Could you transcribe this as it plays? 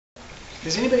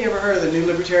Has anybody ever heard of the New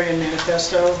Libertarian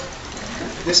Manifesto?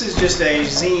 This is just a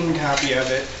zine copy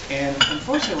of it, and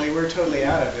unfortunately we're totally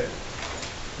out of it.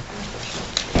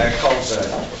 I called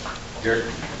Derek,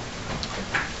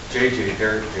 JJ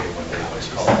Derek J one day. I was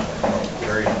called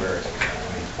very embarrassed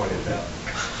when he pointed out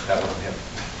that wasn't him.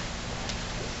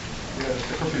 Yeah,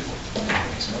 different people.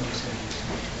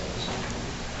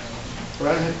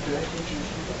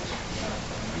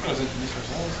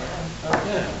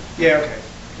 Yeah, okay.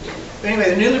 But anyway,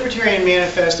 the New Libertarian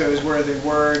Manifesto is where the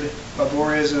word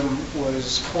Agorism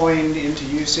was coined into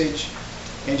usage.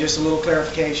 And just a little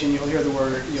clarification, you'll hear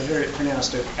it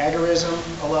pronounced Agorism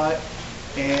a lot.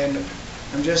 And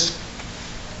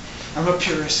I'm a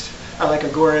purist. I like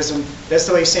Agorism. That's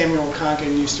the way Samuel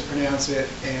Konkin used to pronounce it.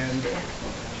 And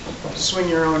swing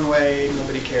your own way,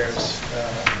 nobody cares.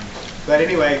 But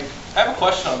anyway. I have a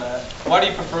question on that. Why do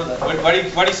you prefer that?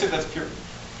 Why do you say that's pure?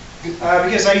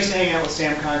 Because I used to hang out with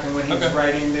Sam Konkin when he was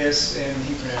writing this, and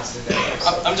he pronounced it that way.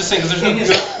 So. I'm just saying, because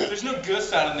there's no g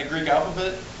sound in the Greek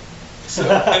alphabet. So,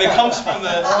 and it comes from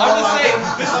the. I'm just saying,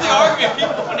 this is the argument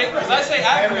people, because I say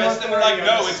agorist, and they're like,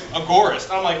 no, it's agorist.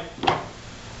 I'm like,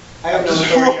 I have no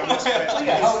authority on this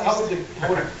question.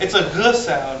 It's a g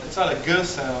sound. It's not a g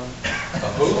sound.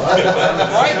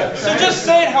 Right? So just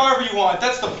say it however you want.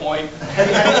 That's the point. How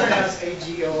do you pronounce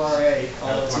Agora?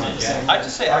 Although it's not the same. I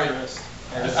just say agorist.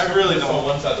 I really don't. On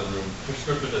one side of the room,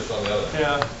 prescriptivist on the other.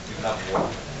 Yeah. You can have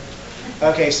one.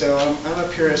 Okay, so I'm a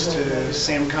purist to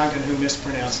Sam Konkin who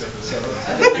mispronounced it. So. So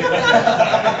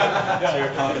you're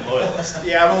a Konkin loyalist.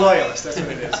 Yeah, I'm a loyalist. That's what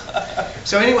it is.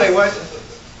 So anyway,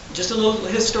 just a little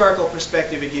historical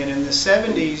perspective again. In the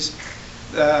 70s,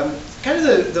 kind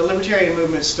of the libertarian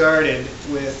movement started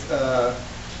with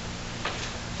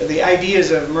the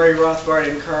ideas of Murray Rothbard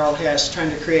and Carl Hess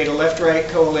trying to create a left-right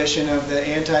coalition of the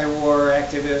anti-war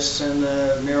activists and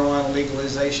the marijuana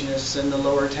legalizationists and the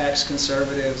lower tax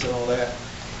conservatives and all that.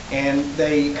 And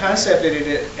they concepted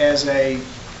it as a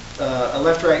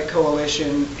left-right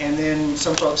coalition, and then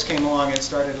some folks came along and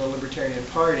started a libertarian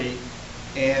party.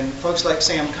 And folks like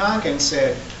Sam Konkin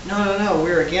said, no,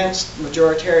 we're against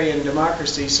majoritarian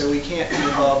democracy, so we can't be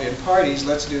involved in parties.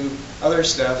 Let's do other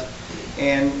stuff.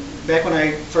 And back when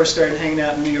I first started hanging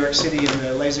out in New York City in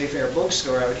the laissez-faire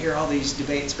bookstore, I would hear all these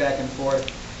debates back and forth.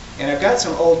 And I've got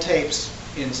some old tapes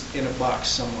in a box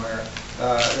somewhere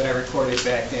that I recorded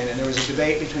back then. And there was a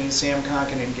debate between Sam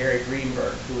Konkin and Gary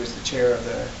Greenberg, who was the chair of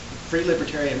the Free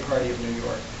Libertarian Party of New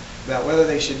York, about whether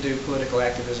they should do political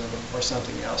activism or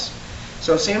something else.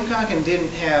 So Sam Konkin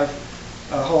didn't have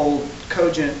a whole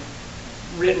cogent,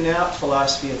 written out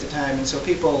philosophy at the time, and so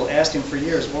people asked him for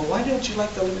years, well, why don't you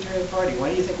like the Libertarian Party? Why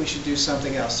do you think we should do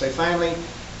something else? So he finally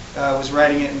was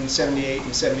writing it in 78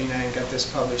 and 79, got this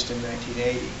published in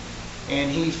 1980.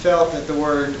 And he felt that the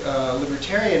word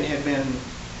libertarian had been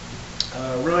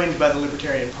ruined by the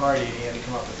Libertarian Party, and he had to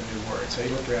come up with a new word. So he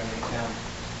looked around and he found,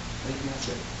 I think that's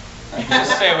it.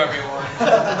 Just say whatever you want.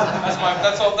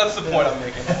 That's the point I'm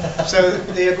making. So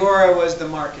the Agora was the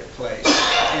marketplace.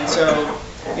 And so,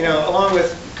 along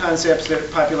with concepts that are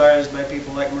popularized by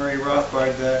people like Murray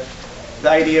Rothbard, the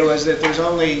idea was that there's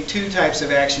only two types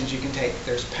of actions you can take.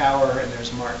 There's power and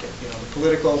there's market. The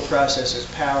political process is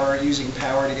power, using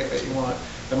power to get what you want.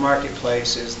 The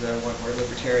marketplace is the one where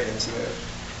libertarians live.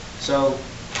 So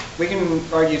we can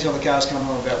argue till the cows come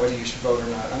home about whether you should vote or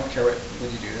not. I don't care what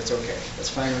you do. That's okay. That's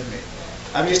fine with me.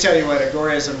 I'm just telling you what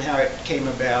Agorism, how it came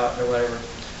about or whatever.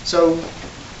 So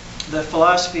the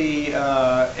philosophy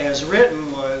as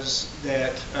written was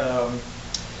that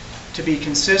to be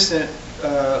consistent,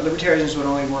 libertarians would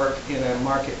only work in a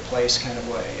marketplace kind of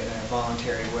way, in a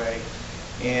voluntary way,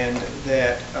 and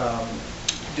that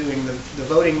doing the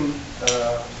voting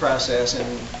process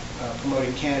and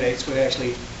promoting candidates would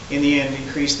actually, in the end,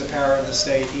 increase the power of the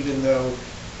state, even though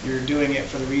you're doing it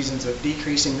for the reasons of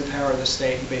decreasing the power of the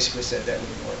state. He basically said that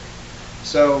wouldn't work.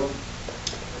 So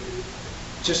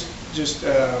just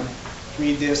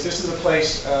read this. This is a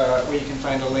place where you can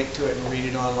find a link to it and read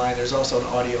it online. There's also an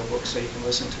audio book, so you can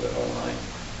listen to it online.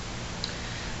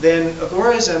 Then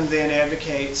Agorism then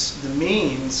advocates the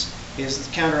means is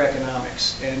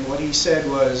counter-economics. And what he said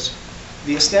was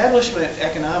the establishment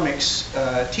economics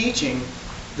teaching,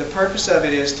 the purpose of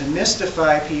it is to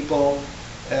mystify people.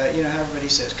 How everybody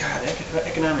says, God,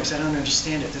 economics, I don't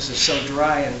understand it. This is so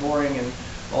dry and boring and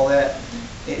all that.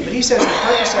 But he says the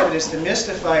purpose of it is to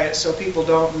mystify it so people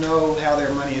don't know how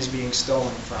their money is being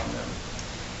stolen from them.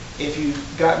 If you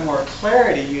got more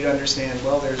clarity, you'd understand,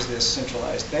 well, there's this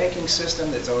centralized banking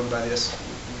system that's owned by this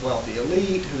wealthy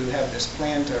elite who have this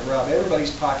plan to rob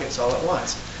everybody's pockets all at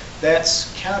once.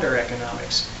 That's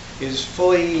counter-economics. is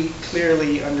fully,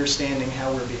 clearly understanding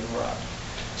how we're being robbed.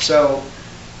 So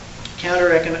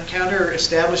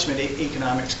counter-establishment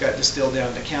economics got distilled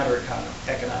down to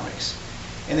counter-economics.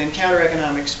 And then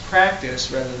counter-economics practice,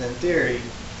 rather than theory,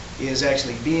 is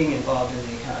actually being involved in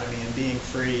the economy and being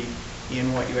free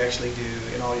in what you actually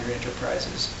do in all your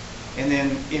enterprises. And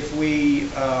then if we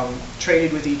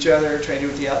traded with each other, traded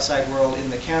with the outside world in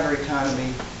the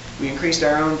counter-economy, we increased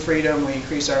our own freedom, we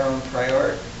increase our own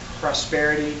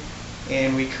prosperity,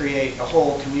 and we create a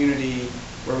whole community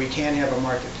where we can have a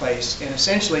marketplace. And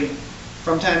essentially,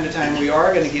 from time to time, we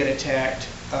are going to get attacked.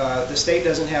 The state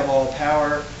doesn't have all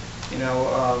power. You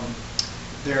know,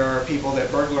 there are people that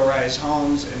burglarize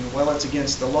homes, and well, it's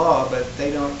against the law, but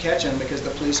they don't catch them because the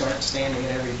police aren't standing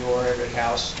at every door, every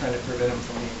house, trying to prevent them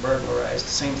from being burglarized. The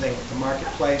same thing with the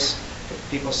marketplace.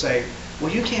 People say,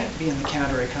 well, you can't be in the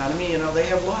counter economy, you know, they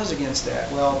have laws against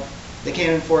that. Well, they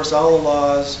can't enforce all the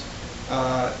laws.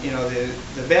 You know,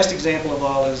 the best example of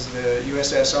all is the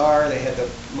USSR. They had the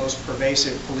most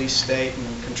pervasive police state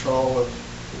and control of,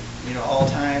 you know, all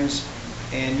times,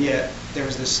 and yet there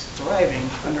was this thriving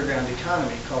underground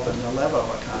economy called the Nalevo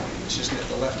economy, which is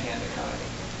the left-hand economy.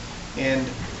 And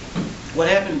what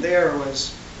happened there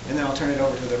was, and then I'll turn it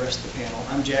over to the rest of the panel.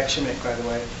 I'm Jack Schmidt, by the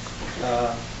way.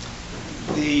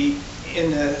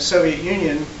 In the Soviet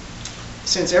Union,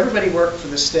 since everybody worked for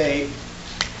the state,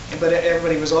 but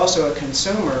everybody was also a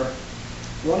consumer,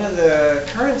 one of the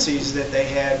currencies that they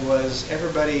had was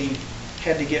everybody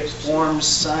had to get forms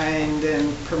signed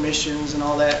and permissions and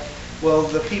all that. Well,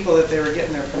 the people that they were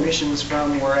getting their permissions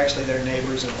from were actually their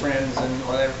neighbors and friends and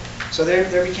whatever. So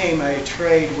there became a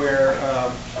trade where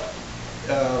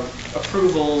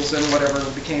approvals and whatever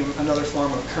became another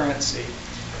form of currency.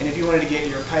 And if you wanted to get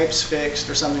your pipes fixed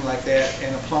or something like that,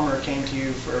 and a plumber came to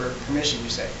you for permission, you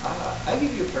say, I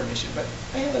give you permission, but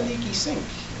I have a leaky sink.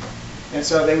 And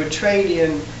so they would trade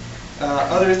in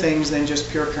other things than just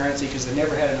pure currency because they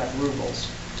never had enough rubles.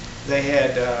 They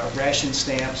had ration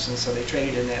stamps, and so they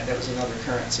traded in that. That was another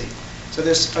currency. So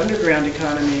this underground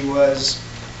economy was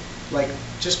like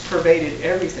just pervaded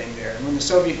everything there. And when the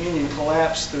Soviet Union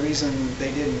collapsed, the reason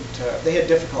they didn't, they had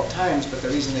difficult times, but the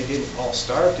reason they didn't all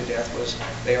starve to death was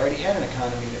they already had an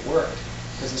economy that worked,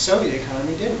 because the Soviet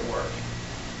economy didn't work.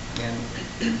 And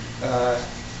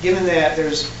given that,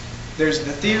 there's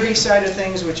the theory side of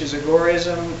things, which is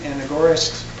agorism, and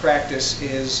agorist practice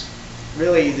is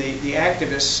really the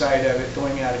activist side of it,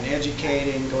 going out and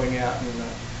educating, going out and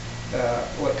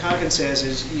what Konkin says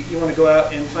is you want to go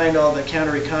out and find all the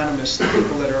counter-economists, the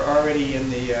people that are already in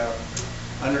the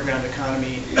underground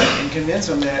economy, and convince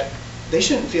them that they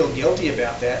shouldn't feel guilty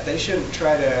about that. They shouldn't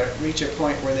try to reach a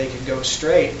point where they could go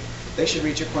straight. They should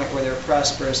reach a point where they're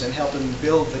prosperous and help them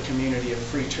build the community of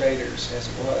free traders as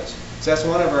it was. So that's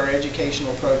one of our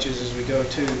educational approaches as we go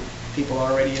to people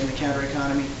already in the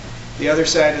counter-economy. The other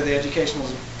side of the educational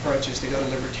approach is to go to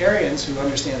libertarians who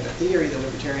understand the theory, the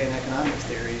libertarian economic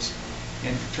theories,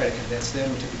 and try to convince them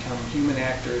to become human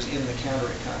actors in the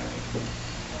counter-economy.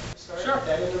 Sure. At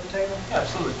that end of the table? Yeah,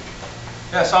 absolutely.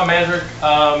 Yeah, so I'm Andrew.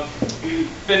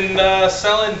 Been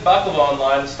selling baklava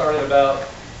online, started about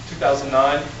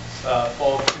 2009,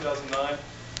 fall of 2009.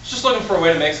 Just looking for a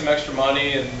way to make some extra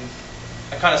money, and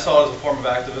I kind of saw it as a form of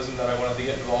activism that I wanted to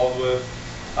get involved with.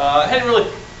 I hadn't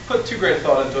really put too great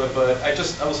thought into it, but I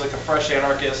was like a fresh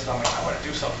anarchist, and I'm like, I want to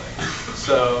do something.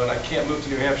 So, and I can't move to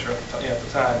New Hampshire at the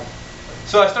time.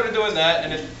 So I started doing that,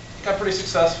 and it got pretty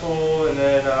successful, and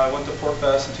then I went to Pork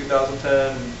Fest in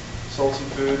 2010 and sold some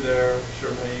food there. I'm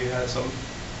sure many of you had some.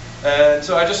 And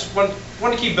so I just wanted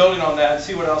to keep building on that and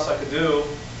see what else I could do.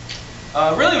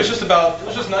 Really, it was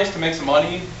just nice to make some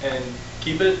money and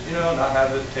keep it, you know, not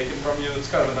have it taken from you. It's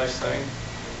kind of a nice thing.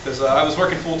 Because I was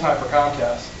working full-time for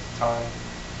Comcast at the time.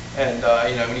 And,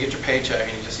 you know, when you get your paycheck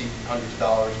and you just see hundreds of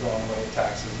dollars going away in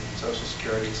taxes and Social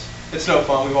Security, it's no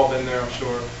fun. We've all been there, I'm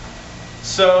sure.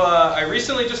 So I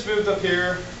recently just moved up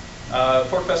here,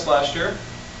 Pork Fest last year,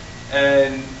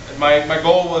 and my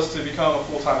goal was to become a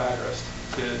full-time agorist,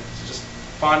 to just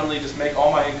finally just make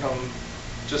all my income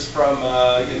just from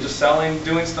you know, just selling,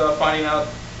 doing stuff,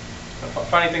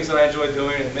 finding things that I enjoy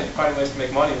doing, and finding ways to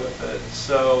make money with it.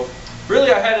 So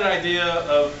really, I had an idea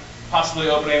of possibly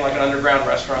opening like an underground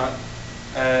restaurant,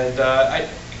 and I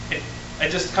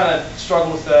just kind of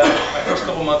struggled with that. My first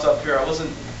couple months up here,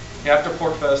 after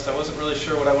Pork Fest, I wasn't really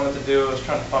sure what I wanted to do. I was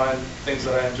trying to find things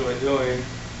that I enjoy doing.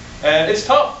 And it's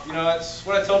tough, you know, that's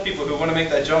what I tell people who want to make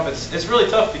that jump. It's really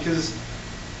tough because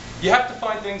you have to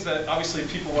find things that obviously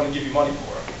people want to give you money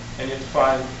for. And you have to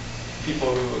find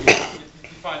people who,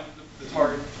 you find the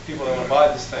target people that want to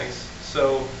buy these things.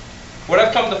 So what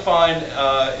I've come to find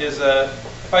is a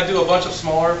if I do a bunch of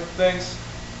smaller things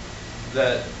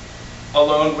that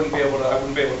alone I wouldn't be able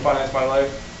to finance my life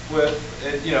with.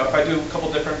 If I do a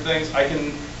couple different things, I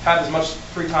can have as much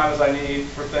free time as I need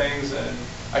for things, and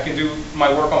I can do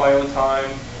my work on my own time.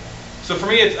 So for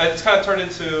me, it's kind of turned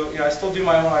into, I still do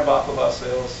my own baklava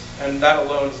sales, and that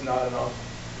alone is not enough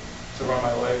to run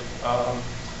my life.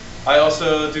 I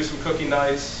also do some cookie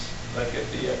nights, like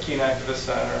at the Keen Activist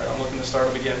Center. I'm looking to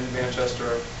start them again in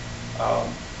Manchester.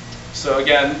 So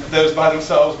again, those by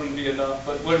themselves wouldn't be enough.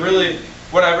 But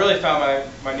what I really found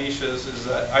my niche is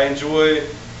that I've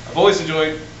always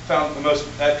found the most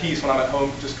at peace when I'm at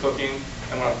home just cooking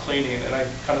and when I'm cleaning, and I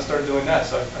kind of started doing that.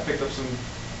 So I picked up some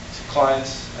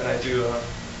clients, and I do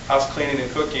house cleaning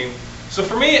and cooking. So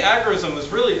for me, Agorism was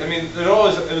really, it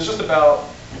was just about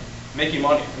making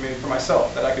money. For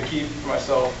myself, that I could keep for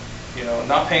myself,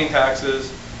 not paying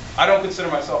taxes. I don't consider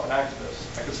myself an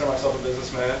activist. I consider myself a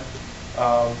businessman.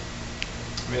 I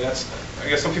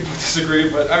guess some people disagree,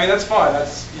 but that's fine.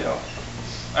 That's,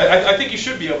 I think you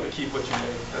should be able to keep what you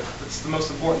make. That's the most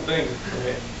important thing for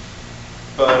me.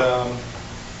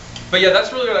 But yeah,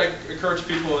 that's really what I encourage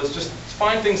people is just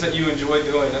find things that you enjoy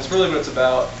doing. That's really what it's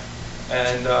about,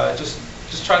 and just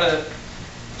try to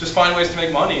find ways to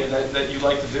make money that you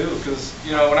like to do. Because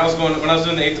when I was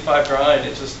doing the 8 to 5 grind,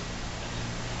 it just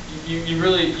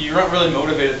you're not really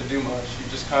motivated to do much. You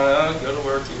just kind of go to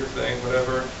work, do your thing,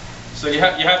 whatever. So you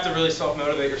have to really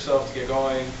self-motivate yourself to get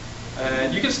going,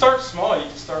 and you can start small. You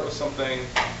can start with something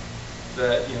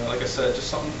that, like I said, just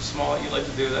something small that you like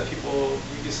to do that you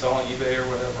can sell on eBay or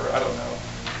whatever. I don't know.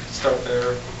 Start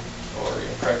there, or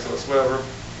Craigslist, whatever.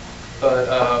 But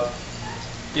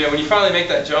when you finally make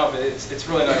that jump, it's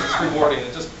really nice. It's rewarding.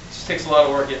 It just takes a lot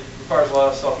of work. It requires a lot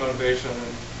of self-motivation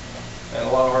and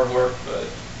a lot of hard work. But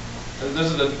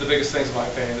those are the biggest things, in my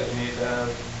opinion, that you need to have.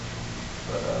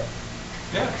 But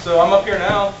yeah, so I'm up here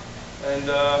now and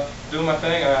doing my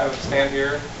thing. I have a stand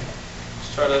here.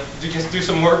 Just try to do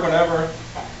some work whenever.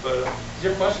 But is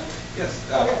your question? Yes.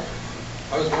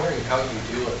 I was wondering how you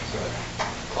deal with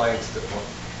clients that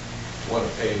want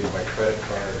to pay by credit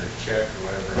card or check or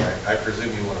whatever. I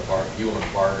presume you want to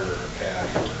barter or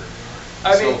cash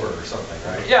or silver or something,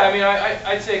 right? Yeah,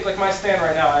 I take, like my stand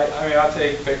right now, I'll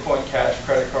take Bitcoin, cash,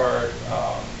 credit card.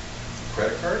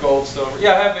 Credit card? Gold, silver.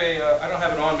 Yeah, I have I don't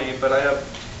have it on me, but I have,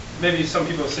 maybe some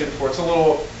people have seen it before. It's a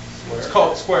little, it's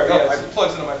called Square. No, yeah, it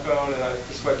plugs into my phone and I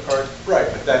just swipe card. Right,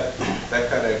 but that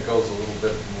kind of goes a little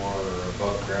bit more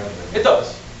above ground than... It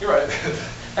does. You're right.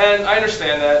 And I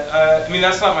understand that.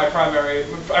 That's not my primary.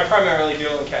 I primarily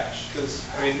deal in cash because,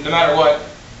 no matter what,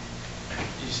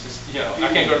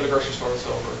 I can't go to the grocery store with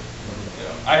silver.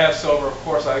 I have silver, of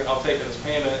course. I'll take it as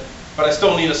payment, but I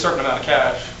still need a certain amount of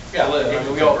cash to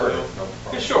live. We all do.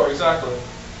 Yeah, sure, exactly.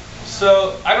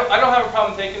 So I don't have a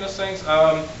problem taking those things,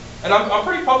 and I'm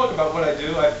pretty public about what I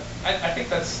do. I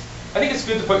think it's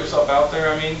good to put yourself out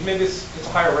there. Maybe it's a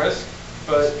higher risk,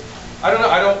 but I don't know.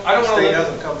 I don't want to. State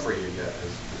hasn't come for you yet.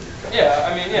 Yeah,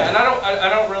 and I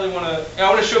don't really want to. I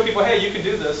want to show people, hey, you can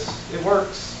do this. It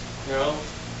works.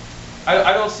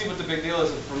 I don't see what the big deal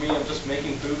is. For me, I'm just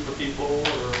making food for people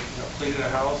or cleaning a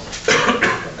house.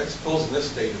 I suppose in this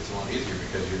state it's a lot easier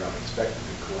because you're not expected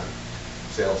to collect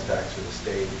sales tax for the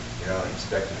state. You're not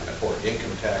expected to report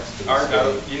income tax to the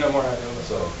state. You know more than I do.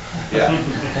 So yeah.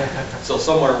 So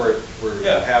somewhere where you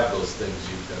have those things,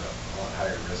 you've got a lot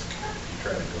higher risk if you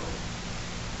try to go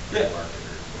to the market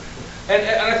or whatever.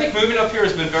 And I think moving up here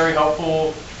has been very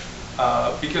helpful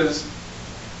because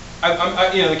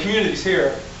the community's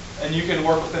here. And you can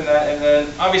work within that, and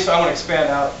then obviously I want to expand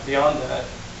out beyond that.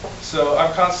 So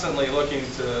I'm constantly looking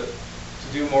to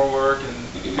do more work and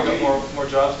pick up more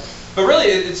jobs. But really,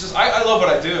 it's just I love what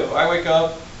I do. I wake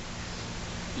up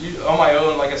on my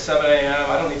own, like at 7 a.m.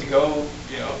 I don't need to go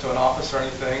to an office or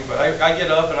anything. But I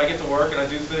get up and I get to work and I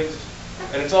do things,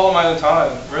 and it's all in my own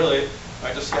time. Really,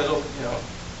 I just schedule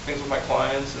things with my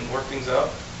clients and work things out,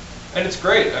 and it's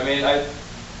great. I'm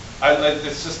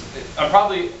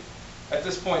probably. At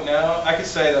this point now, I could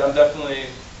say that I'm definitely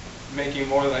making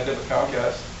more than I did with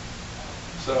Comcast.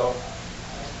 So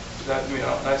that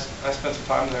I spent some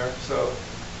time there. So,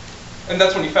 and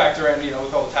that's when you factor in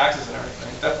with all the taxes and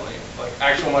everything. Definitely, like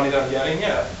actual money that I'm getting,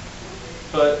 yeah.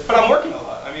 But I'm working a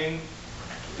lot.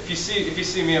 If you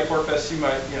see me at PortFest, you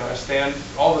might I stand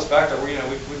all this back there.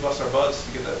 We bust our butts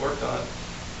to get that work done.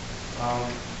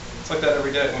 It's like that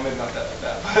every day. Well, maybe not that like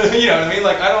that, but you know what I mean.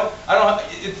 Like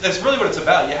that's really what it's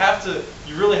about.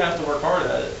 You really have to work hard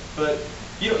at it. But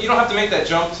you don't have to make that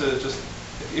jump to just.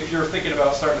 If you're thinking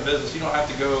about starting a business, you don't have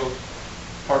to go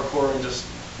hardcore and just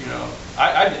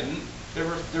I didn't. There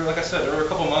were like I said, there were a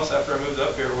couple months after I moved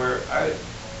up here where I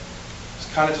just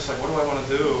kind of just like, what do I want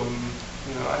to do? And,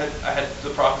 you know, I had the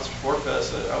profits for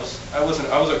Fest. I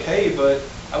was okay, but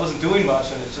I wasn't doing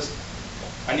much, and it wasn't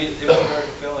very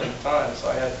fulfilling at the time. So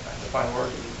I had to find work.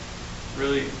 And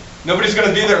really, nobody's going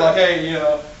to be there like, hey, you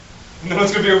know, no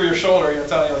one's going to be over your shoulder, you know,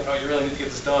 telling you like, oh, you really need to get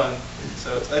this done.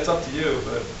 So it's up to you.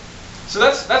 But so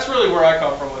that's really where I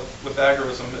come from with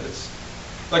Agorism. It's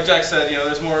like Jack said, you know,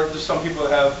 there's some people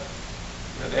that have,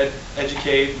 you know, they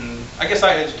educate, and I guess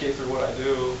I educate through what I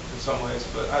do in some ways,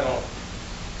 but I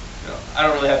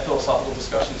don't really have philosophical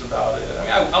discussions about it.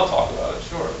 I mean, I'll talk about it,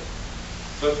 sure.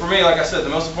 But for me, like I said, the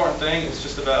most important thing is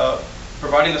just about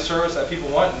providing the service that people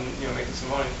want and, you know, making some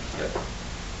money. Yeah.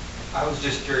 I was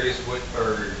just curious, what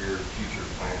are your future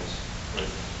plans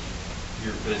with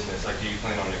your business? Like, do you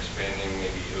plan on expanding,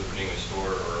 maybe opening a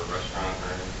store or a restaurant or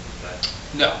anything like that?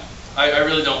 No, I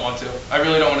really don't want to. I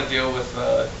really don't want to deal with,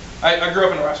 I grew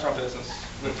up in a restaurant business.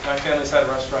 My family's had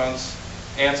restaurants,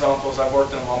 aunts, uncles. I've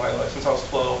worked in them all my life, since I was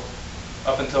 12,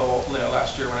 up until, you know,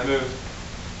 last year when I moved.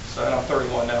 So, and I'm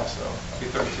 31 now, so I'll be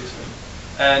 32 soon.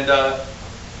 And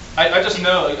I just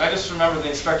know, I just remember the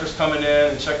inspectors coming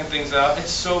in and checking things out.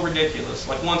 It's so ridiculous.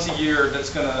 Like once a year, that's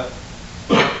gonna,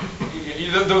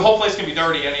 the whole place can be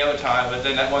dirty any other time, but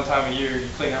then that one time a year, you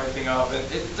clean everything up. And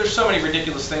there's so many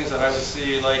ridiculous things that I would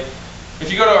see. Like, if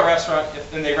you go to a restaurant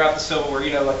and they wrap the silverware,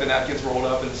 you know, like the napkins rolled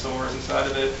up and the silverware's inside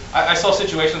of it. I saw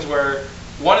situations where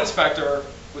one inspector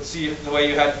would see the way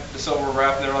you had the silverware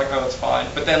wrapped, and they're like, oh, it's fine.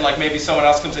 But then, like, maybe someone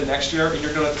else comes in next year and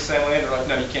you're doing it the same way, and they're like,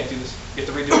 no, you can't do this. You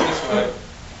have to redo it this way.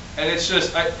 And it's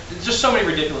just so many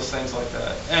ridiculous things like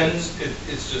that. And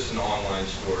it's just an online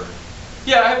store.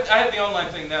 Yeah, I have the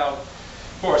online thing now,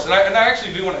 of course, and I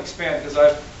actually do want to expand, because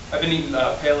I've been eating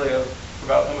paleo for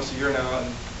about almost a year now,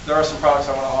 and there are some products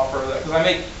I want to offer, because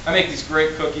I make these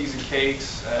great cookies and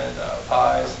cakes and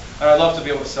pies, and I love to be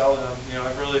able to sell them. You know,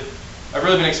 I've really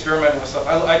been experimenting with stuff.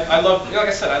 I love, like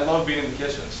I said, I love being in the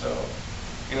kitchen. So,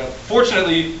 you know,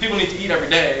 fortunately, people need to eat every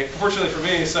day. Fortunately for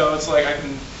me, so it's like I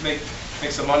can make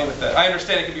some money with that. I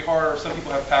understand it can be harder. Some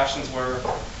people have passions where,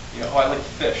 you know, oh, I like to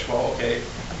fish. Well, okay,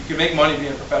 you can make money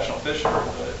being a professional fisher,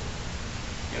 but,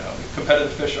 you know,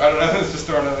 competitive fisher, I don't know, let's just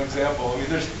throw another example. I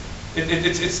mean,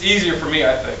 it's easier for me,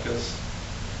 I think, because,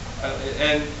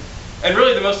 and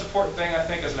really the most important thing, I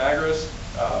think, as an agorist,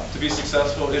 to be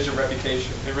successful is your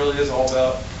reputation. It really is all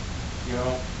about, you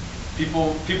know,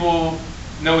 people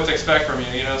know what to expect from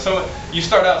you. You know, you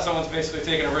start out, someone's basically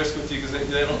taking a risk with you because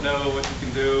they don't know what you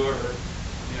can do, or,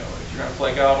 you know, if you're going to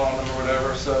flake out on them or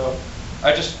whatever. So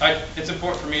it's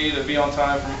important for me to be on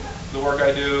time for the work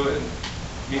I do and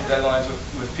meet deadlines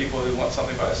with people who want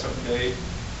something by a certain date.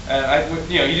 And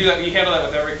you know, you do that, you handle that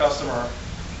with every customer.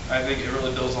 I think it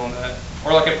really builds on that.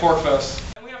 Or like at Pork Fest.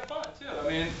 And we have fun too. I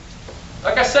mean,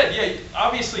 like I said, yeah,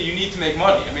 obviously you need to make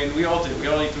money. I mean, we all do. We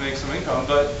all need to make some income,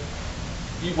 but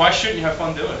why shouldn't you have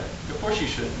fun doing it? Of course you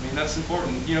should. I mean, that's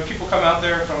important. You know, people come out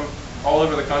there from all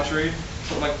over the country,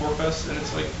 something like Pork Fest, and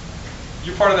it's like,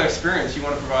 you're part of that experience. You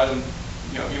want to provide them,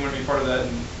 you know, you want to be part of that,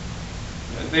 and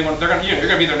you know, you're going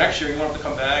to be there next year. You want them to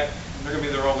come back. They're going to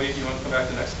be there all week. You want them to come back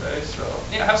the next day. So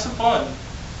yeah, have some fun.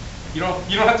 You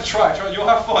don't have to try. You'll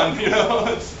have fun. You know,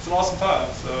 it's an awesome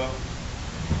time. So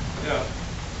yeah.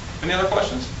 Any other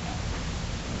questions?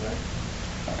 Okay.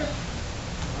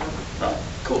 Right.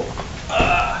 Cool.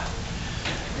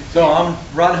 So I'm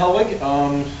Ron Helwig.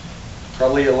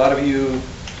 Probably a lot of you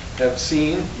have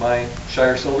seen my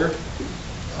Shire Silver.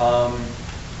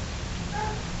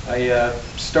 I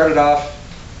started off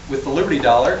with the Liberty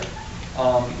Dollar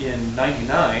in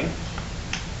 '99.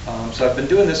 So I've been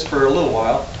doing this for a little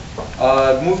while.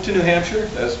 Moved to New Hampshire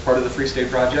as part of the Free State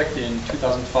Project in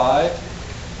 2005,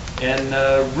 and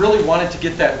really wanted to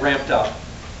get that ramped up.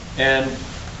 And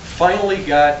finally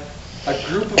got a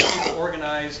group of people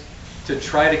organized to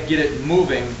try to get it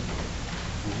moving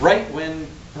right when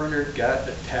Bernard got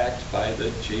attacked by the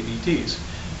JBTs.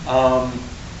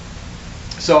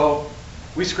 So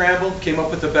we scrambled, came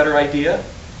up with a better idea,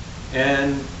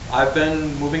 and I've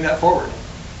been moving that forward.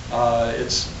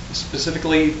 It's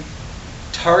specifically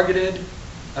targeted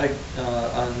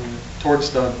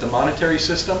towards the monetary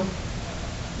system.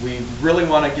 We really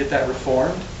want to get that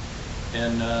reformed,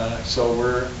 and so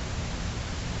we're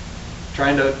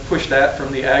trying to push that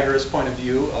from the agorist point of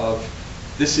view of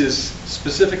this is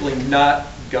specifically not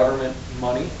government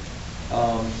money.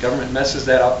 Government messes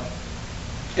that up.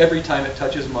 Every time it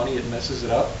touches money, it messes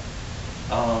it up.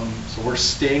 So we're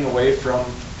staying away from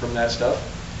that stuff.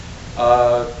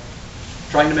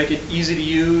 Trying to make it easy to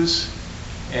use,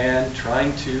 and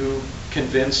trying to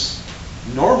convince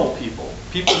normal people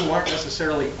who aren't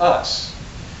necessarily us,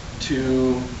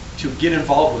 to get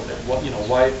involved with it. What, you know,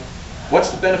 What's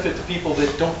the benefit to people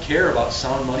that don't care about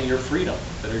sound money or freedom,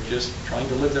 that are just trying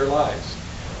to live their lives?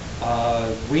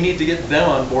 We need to get them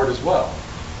on board as well.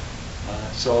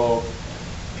 So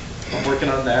I'm working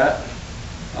on that.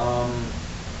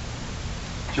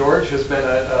 George has been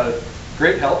a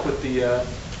great help with the,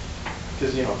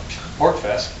 because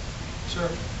Porkfest. Sure.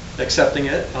 Accepting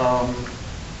it.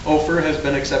 Ophir has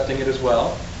been accepting it as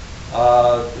well.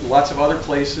 Lots of other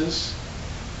places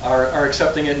are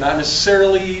accepting it, not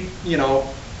necessarily,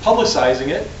 publicizing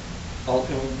it.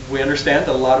 We understand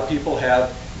that a lot of people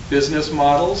have business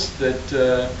models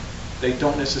that they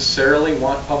don't necessarily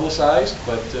want publicized,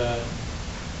 but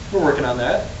we're working on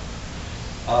that.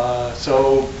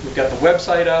 So we've got the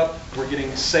website up. We're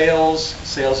getting sales.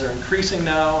 Sales are increasing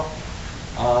now.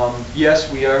 Yes,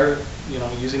 we are,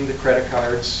 using the credit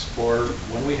cards for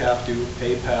when we have to,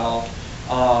 PayPal.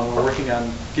 We're working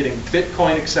on getting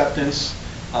Bitcoin acceptance.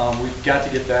 We've got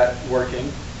to get that working.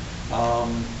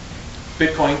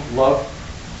 Bitcoin, love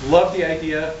the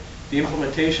idea. The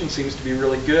implementation seems to be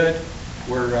really good.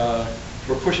 We're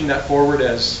pushing that forward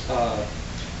as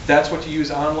that's what you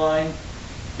use online.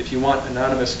 If you want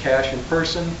anonymous cash in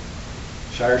person,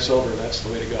 Shire Silver, that's the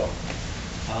way to go.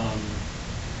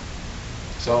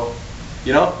 So,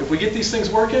 if we get these things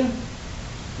working,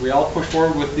 we all push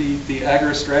forward with the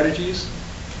Agorist strategies,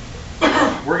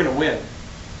 we're going to win.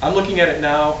 I'm looking at it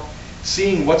now,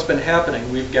 seeing what's been happening.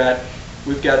 We've got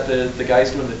the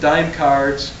guys doing the dime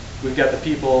cards. We've got the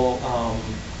people,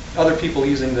 other people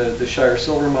using the Shire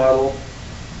Silver model.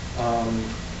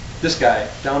 This guy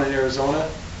down in Arizona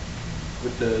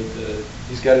with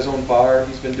he's got his own bar.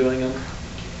 He's been doing them.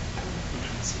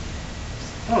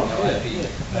 Oh, yeah.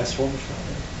 That's one.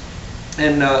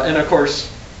 And of course.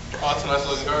 Oh, that's a nice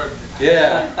looking card.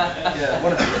 Yeah.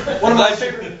 One of my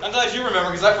favorite. I'm glad you remember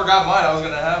because I forgot mine. I was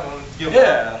gonna have one.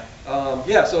 Yeah.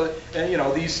 So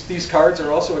these cards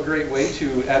are also a great way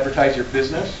to advertise your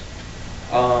business.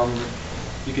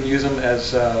 You can use them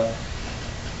as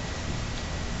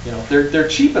they're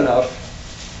cheap enough,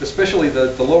 especially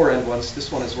the lower end ones. This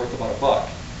one is worth about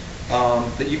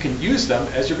 $1, that you can use them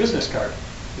as your business card.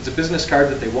 It's a business card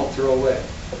that they won't throw away,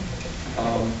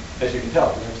 as you can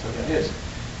tell because I'm still got his.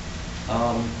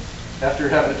 After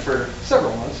having it for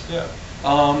several months. Yeah.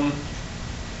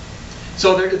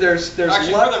 So there's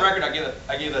Actually, a lot. for the record, I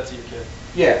gave that to your kid.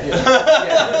 Yeah.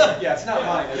 It's not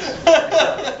mine. It's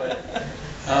myself,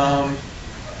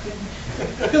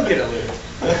 but he'll get it later.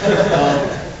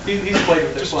 He's played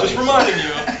with it. Just reminding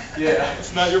you. Yeah.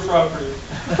 It's not your property.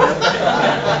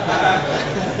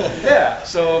 Yeah.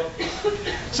 So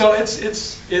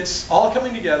it's all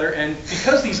coming together, and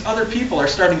because these other people are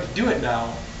starting to do it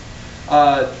now,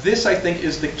 this I think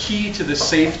is the key to the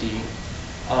safety.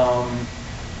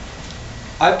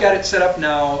 I've got it set up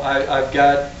now. I've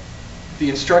got the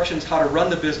instructions how to run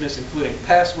the business, including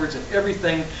passwords and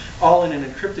everything, all in an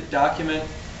encrypted document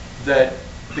that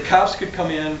the cops could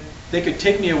come in, they could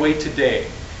take me away today,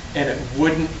 and it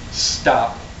wouldn't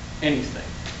stop anything.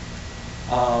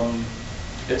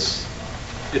 It's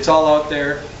all out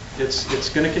there. It's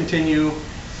going to continue,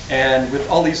 and with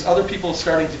all these other people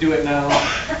starting to do it now,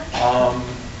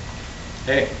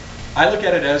 hey, I look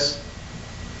at it as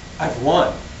I've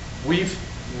won. We've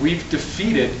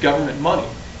defeated government money.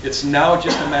 It's now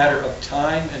just a matter of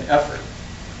time and effort.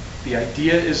 The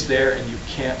idea is there, and you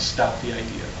can't stop the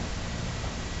idea.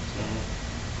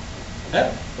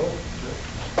 Yeah.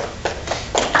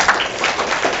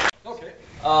 Okay.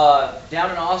 Down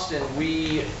in Austin,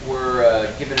 we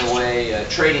were giving away,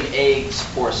 trading eggs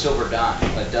for a silver dime,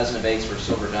 a dozen of eggs for a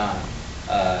silver dime.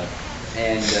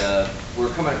 And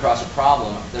we're coming across a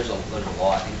problem. There's a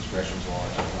law, I think it's Gresham's law or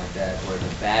something like that, where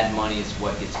the bad money is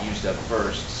what gets used up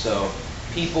first. So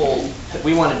we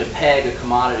wanted to peg a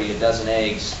commodity, a dozen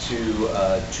eggs, to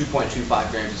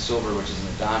 2.25 grams of silver, which is in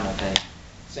a dime, I think.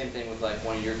 Same thing with like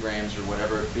 1 of your grams or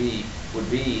whatever it would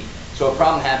be. So a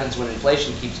problem happens when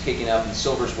inflation keeps kicking up and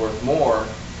silver's worth more.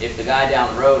 If the guy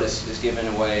down the road is giving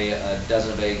away a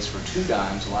dozen of eggs for 2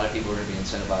 dimes, a lot of people are going to be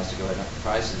incentivized to go ahead and up the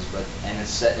prices. In a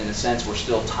sense, we're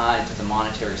still tied to the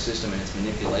monetary system and its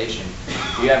manipulation.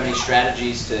 Do you have any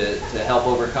strategies to help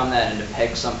overcome that and to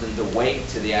peg something to weight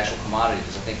to the actual commodity?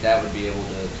 Because I think that would be able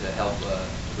to help a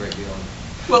great deal.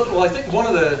 Well, I think one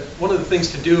of the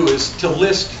things to do is to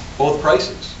list both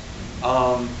prices.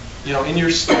 In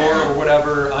your store or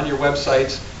whatever, on your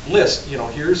websites, list,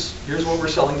 here's what we're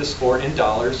selling this for in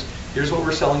dollars, here's what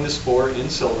we're selling this for in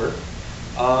silver.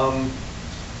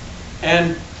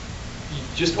 And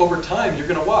just over time, you're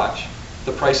going to watch.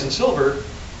 The price in silver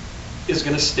is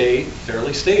going to stay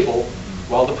fairly stable,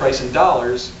 while the price in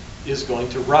dollars is going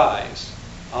to rise.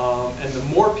 And the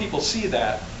more people see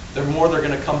that, the more they're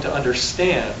going to come to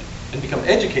understand and become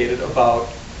educated about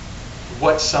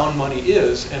what sound money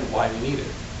is and why we need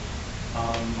it.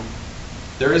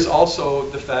 There is also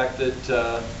the fact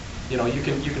that you know, you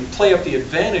can play up the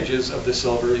advantages of the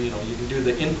silver. You know, you can do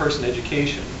the in-person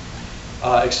education,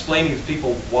 explaining to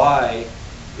people why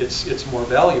it's more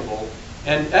valuable.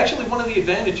 And actually, one of the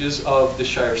advantages of the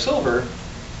Shire silver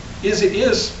is it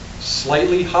is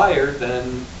slightly higher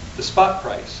than the spot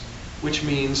price, which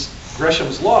means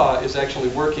Gresham's law is actually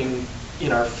working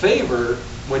in our favor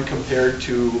when compared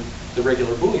to the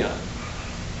regular bullion.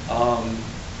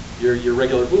 Your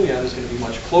regular bullion is going to be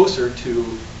much closer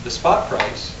to the spot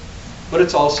price, but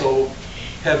it's also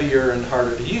heavier and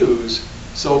harder to use,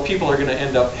 so people are going to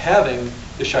end up having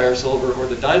the Shire silver or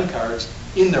the dime cards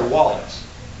in their wallets.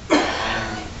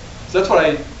 So that's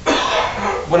what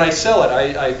when I sell it,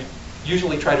 I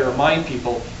usually try to remind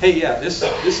people, hey, yeah, this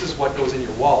is what goes in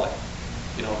your wallet.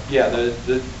 You know, yeah,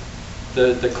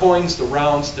 the coins, the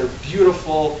rounds, they're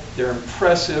beautiful, they're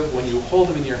impressive. When you hold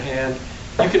them in your hand,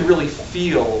 you can really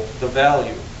feel the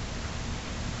value.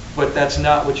 But that's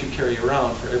not what you carry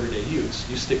around for everyday use.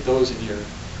 You stick those in your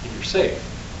safe.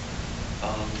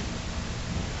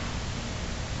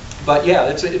 But yeah,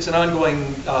 it's an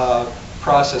ongoing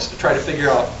process to try to figure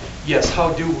out, yes,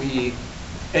 how do we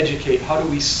educate, how do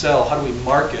we sell, how do we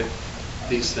market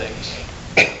these things?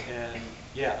 And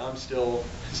yeah, I'm still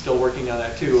working on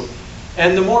that too.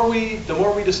 And the more we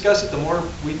discuss it, the more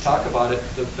we talk about it,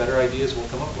 the better ideas we'll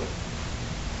come up with.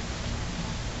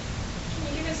 Can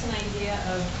you give us an idea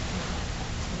of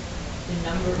the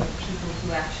number of people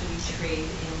who actually trade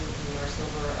in your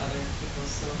silver or other people's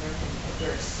silver, and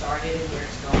where it started and where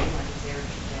it's going? What is their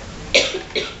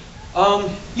trajectory?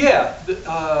 Yeah,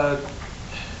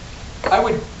 I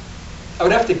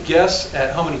would have to guess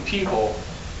at how many people,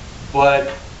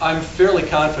 but I'm fairly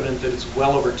confident that it's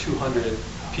well over 200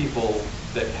 people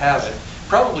that have it.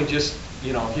 Probably just,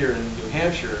 you know, here in New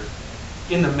Hampshire.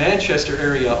 In the Manchester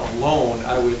area alone,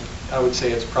 I would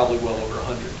say it's probably well over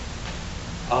 100.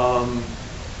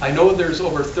 I know there's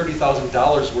over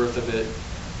 $30,000 worth of it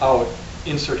out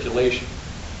in circulation,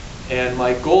 and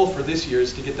my goal for this year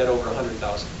is to get that over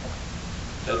 100,000.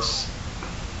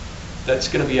 That's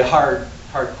going to be a hard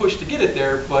push to get it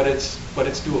there, but it's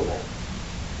doable.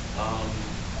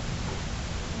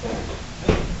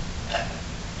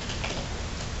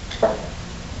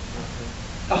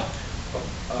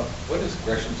 What is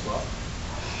Gresham's law?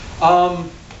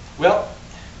 Well,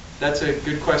 that's a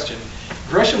good question.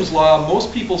 Gresham's law,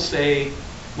 most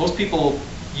people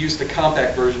use the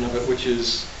compact version of it, which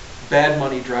is bad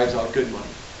money drives out good money.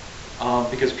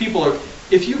 Because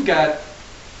if you've got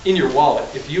in your wallet,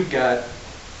 if you've got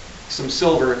some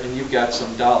silver and you've got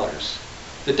some dollars,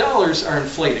 the dollars are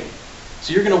inflating.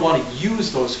 So you're going to want to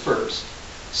use those first.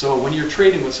 So when you're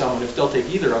trading with someone, if they'll take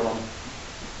either of them,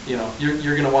 you know,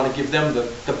 you're going to want to give them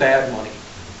the bad money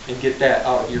and get that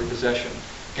out of your possession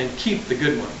and keep the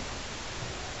good money.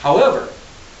 However,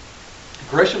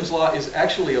 Gresham's law is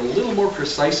actually a little more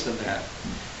precise than that,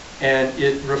 and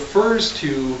it refers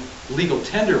to legal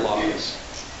tender laws.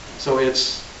 So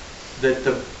it's that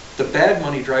the bad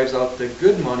money drives out the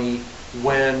good money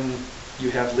when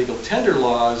you have legal tender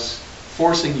laws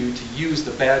forcing you to use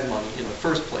the bad money in the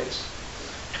first place.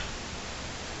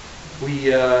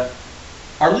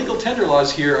 Our legal tender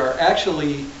laws here are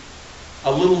actually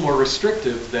a little more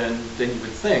restrictive than you would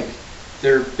think.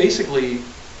 They're basically,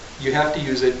 you have to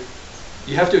use it,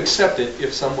 you have to accept it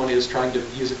if someone is trying to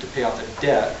use it to pay off a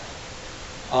debt,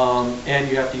 and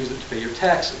you have to use it to pay your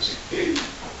taxes.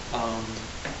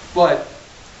 But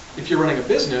if you're running a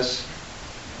business,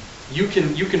 you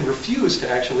can refuse to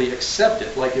actually accept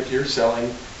it. Like if you're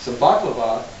selling some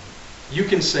baklava, you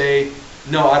can say,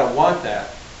 no, I don't want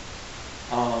that.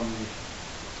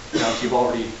 Now, if you've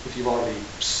already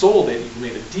sold it, you've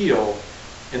made a deal,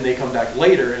 and they come back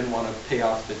later and want to pay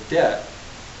off the debt,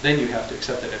 then you have to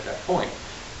accept it at that point.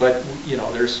 But you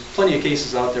know, there's plenty of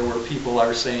cases out there where people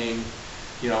are saying,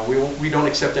 you know, we don't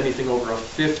accept anything over a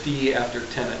 50 after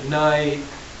 10 at night,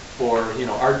 or you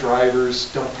know, our drivers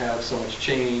don't have so much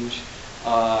change.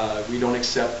 We don't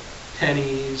accept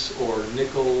pennies or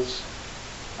nickels.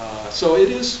 So it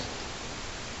is.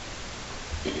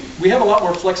 We have a lot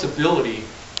more flexibility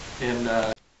in.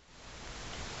 I'm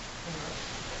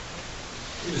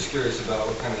just curious about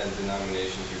what kind of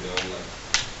denominations you're doing, like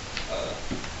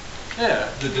Yeah.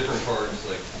 the different cards,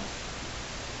 like.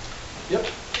 Yep.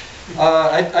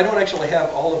 I don't actually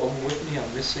have all of them with me.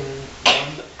 I'm missing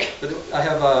one. But I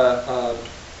have a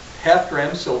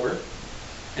half-gram silver,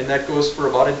 and that goes for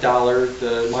about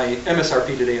 $1. My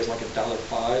MSRP today is like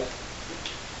 $1.05.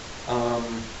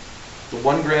 The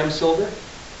 1 gram silver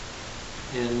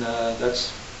and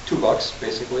that's $2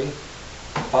 basically.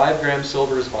 5 gram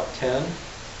silver is about 10.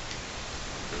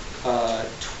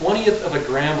 1/20th of a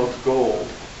gram of gold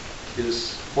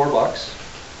is $4,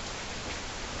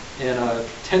 and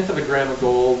 1/10 of a gram of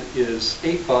gold is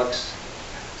 $8,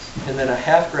 and then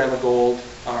 1/2 gram of gold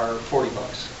are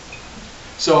 $40.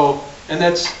 So, and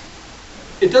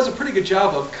it does a pretty good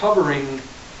job of covering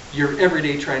your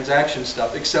everyday transaction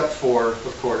stuff, except for,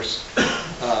 of course,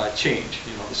 change,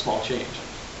 the small change.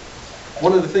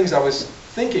 One of the things I was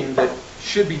thinking that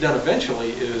should be done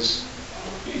eventually is,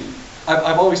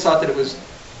 I've always thought that it was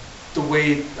the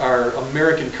way our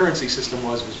American currency system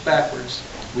was backwards.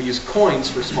 We use coins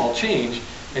for small change,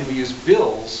 and we use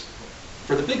bills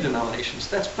for the big denominations.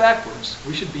 That's backwards.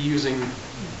 We should be using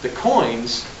the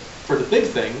coins for the big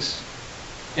things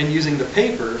and using the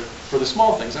paper for the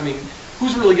small things. I mean,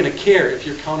 who's really going to care if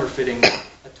you're counterfeiting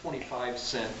a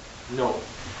 25-cent note?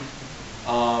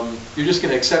 You're just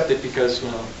going to accept it because,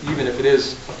 even if it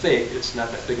is a fake, it's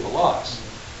not that big of a loss.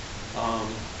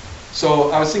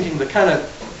 So I was thinking the kind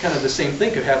of the same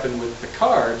thing could happen with the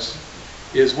cards.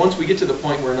 Is once we get to the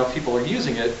point where enough people are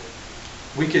using it,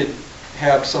 we could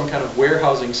have some kind of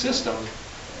warehousing system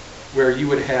where you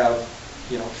would have,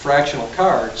 fractional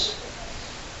cards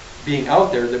being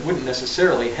out there that wouldn't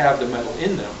necessarily have the metal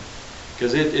in them,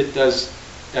 because it does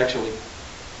actually.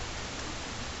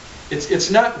 It's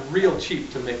not real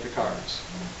cheap to make the cards.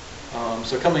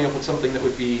 So coming up with something that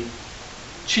would be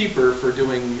cheaper for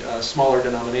doing smaller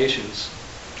denominations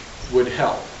would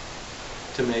help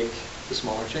to make the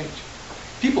smaller change.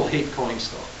 People hate coins,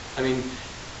 though. I mean,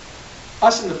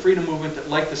 us in the freedom movement that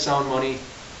like the sound money,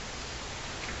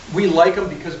 we like them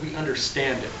because we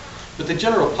understand it. But the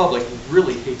general public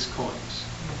really hates coins.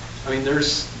 I mean,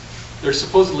 there's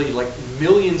supposedly like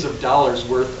millions of dollars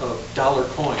worth of dollar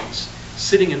coins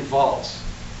sitting in vaults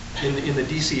in the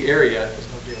DC area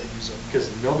because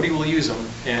nobody will use them,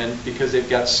 and because they've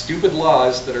got stupid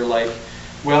laws that are like,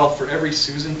 well, for every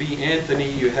Susan B.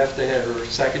 Anthony you have to have, or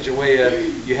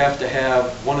Sacagawea, you have to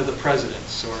have one of the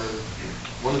presidents or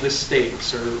one of the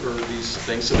states or these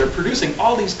things. So they're producing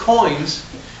all these coins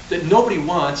that nobody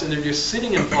wants, and they're just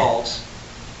sitting in vaults.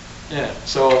 Yeah.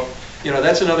 So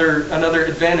that's another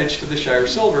advantage to the Shire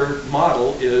Silver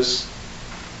model is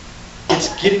it's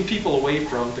getting people away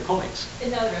from the coins.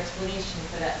 Another explanation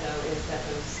for that, though, is that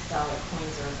those dollar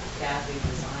coins are badly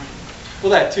designed.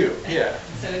 Well, that too, yeah.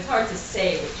 So it's hard to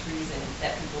say which reason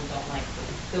that people don't like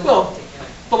the Well, one particular.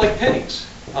 but like pennies,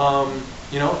 a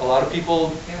lot of people.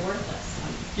 They're worthless.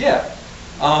 Yeah.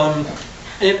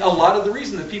 And a lot of the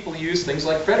reason that people use things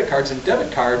like credit cards and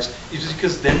debit cards is just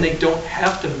because then they don't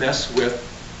have to mess with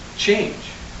change.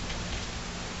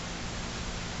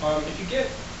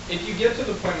 If you get to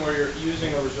the point where you're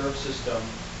using a reserve system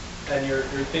and you're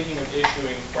thinking of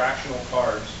issuing fractional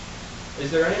cards, is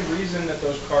there any reason that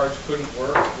those cards couldn't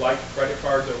work like credit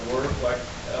cards or work like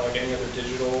any other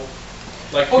digital?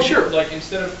 Like, oh, sure. Like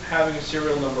instead of having a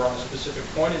serial number on a specific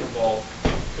coin in the vault,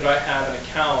 could I have an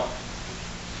account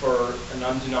for an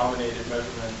undenominated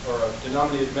measurement, or a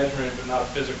denominated measurement but not a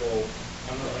physical?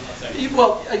 I'm not saying.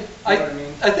 Well, You know what I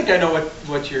mean? I think I know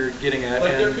what you're getting at.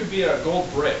 Like there could be a gold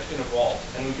brick in a vault,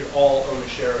 and we could all own a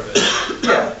share of it.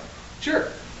 Yeah, sure.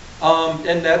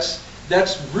 And that's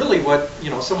really what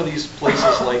some of these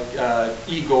places like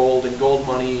eGold and Gold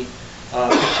Money,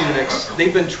 Pecunix,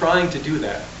 they've been trying to do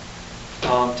that,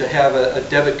 to have a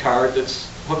debit card that's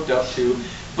hooked up to,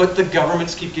 but the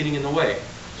governments keep getting in the way.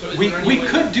 So we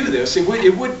could do this. It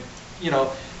would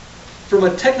from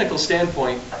a technical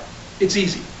standpoint, it's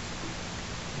easy,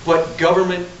 but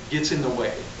government gets in the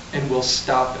way and will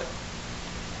stop it.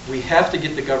 We have to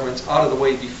get the governments out of the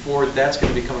way before that's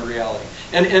going to become a reality.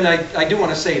 And I do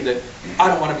want to say that I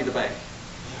don't want to be the bank.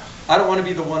 I don't want to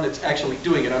be the one that's actually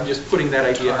doing it. I'm just putting that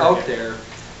idea out there.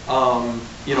 Well,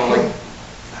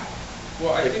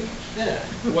 I think,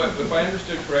 if I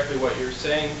understood correctly, what you're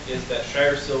saying is that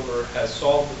Shire Silver has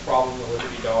solved the problem the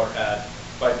Liberty Dollar had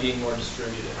by being more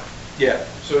distributed. Yeah.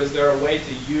 So is there a way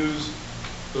to use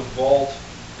the vault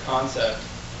concept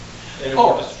in a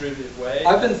more distributed way?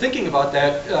 I've been thinking about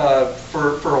that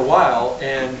for a while,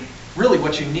 and really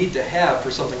what you need to have for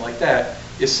something like that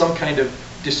is some kind of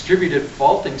distributed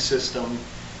vaulting system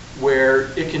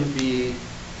where it can be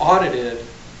audited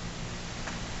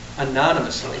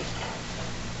anonymously.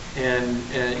 And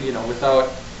without,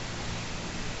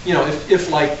 if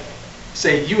like,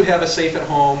 say you have a safe at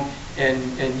home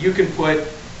and you can put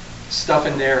stuff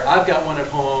in there, I've got one at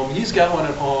home, he's got one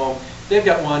at home, they've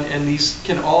got one, and these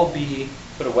can all be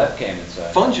Put a webcam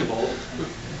inside. fungible.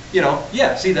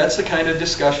 yeah, see, that's the kind of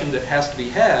discussion that has to be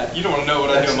had. You don't want to know what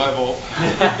I do in my vault.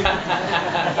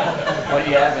 What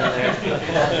do you have in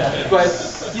there? But,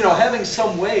 having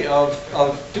some way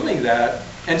of doing that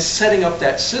and setting up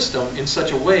that system in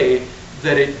such a way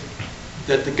that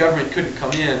the government couldn't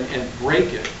come in and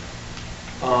break it.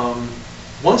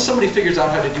 Once somebody figures out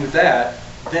how to do that,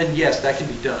 then yes, that can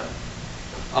be done.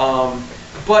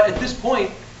 But at this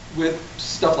point, with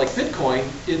stuff like Bitcoin,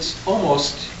 it's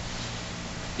almost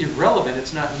irrelevant.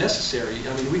 It's not necessary.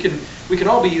 I mean, we can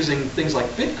all be using things like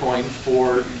Bitcoin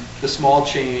for the small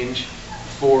change,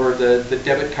 for the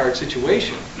debit card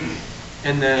situation,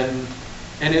 and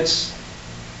it's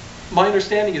my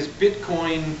understanding is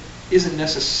Bitcoin isn't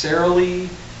necessarily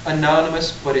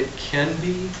anonymous, but it can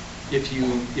be if you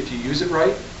use it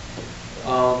right.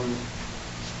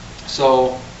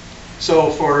 So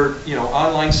for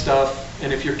online stuff,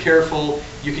 and if you're careful,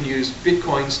 you can use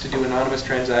Bitcoins to do anonymous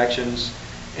transactions.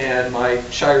 And my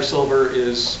Shire Silver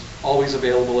is always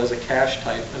available as a cash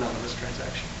type anonymous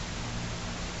transaction.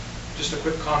 Just a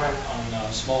quick comment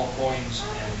on small coins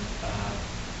and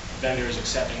vendors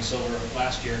accepting silver.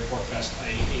 Last year at PortFest, I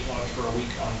ate lunch for a week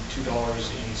on $2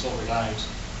 in silver dimes,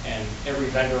 and every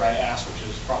vendor I asked, which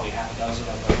is probably half a dozen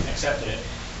of them, accepted it,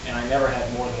 and I never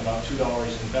had more than about $2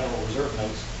 in Federal Reserve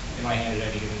notes in my hand at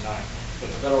any given time. But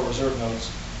the Federal Reserve notes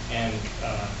and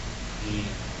the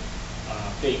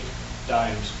fake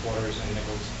dimes, quarters, and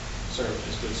nickels serve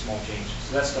as good small change.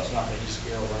 So that stuff's not going to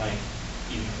disappear overnight,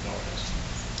 even if the dollar does.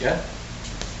 Yeah.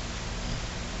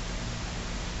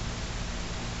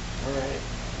 All right.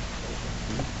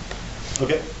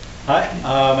 Okay.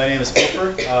 Hi, my name is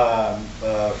Pilfer.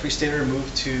 Free Stater,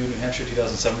 moved to New Hampshire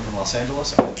 2007 from Los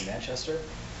Angeles. I live in Manchester.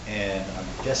 And I'm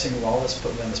guessing Wallace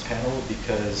put me on this panel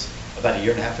because about a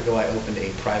year and a half ago I opened a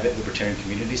private libertarian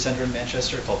community center in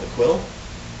Manchester called The Quill.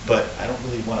 But I don't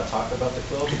really want to talk about The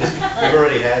Quill because we've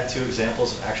already had 2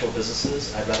 examples of actual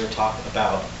businesses. I'd rather talk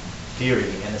about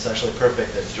theory, and it's actually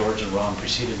perfect that George and Ron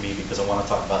preceded me because I want to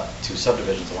talk about 2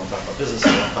 subdivisions. I want to talk about business,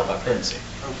 and I want to talk about currency.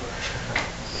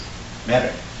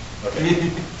 Mandarin.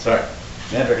 Okay. Sorry.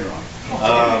 Mandarin wrong.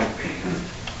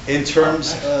 In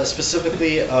terms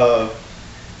specifically of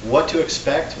what to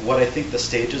expect, what I think the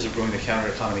stages of growing the counter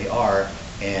economy are,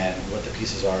 and what the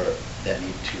pieces are that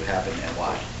need to happen and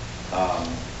why.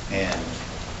 And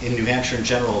in New Hampshire in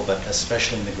general, but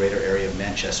especially in the greater area of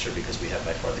Manchester, because we have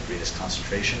by far the greatest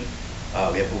concentration.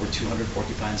 We have over 200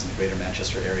 porcupines in the greater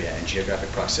Manchester area, and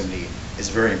geographic proximity is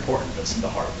very important. That's the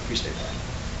heart of the Free State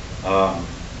Plan.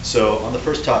 So on the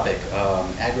first topic,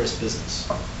 agorist business.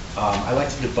 I like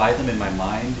to divide them in my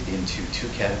mind into 2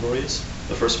 categories.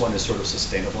 The first one is sort of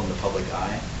sustainable in the public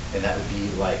eye, and that would be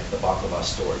like the baklava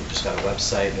store. You just got a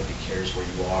website, nobody cares where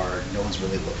you are, no one's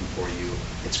really looking for you.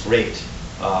 It's great.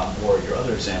 Or your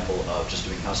other example of just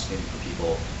doing house cleaning for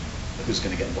people, who's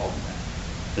going to get involved in that.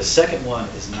 The second one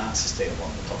is not sustainable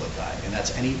in the public eye, and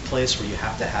that's any place where you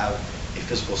have to have a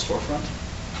physical storefront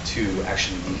to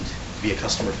actually meet, be a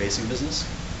customer-facing business,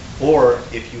 or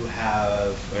if you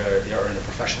have, or in a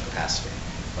professional capacity,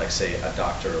 like say a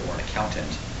doctor or an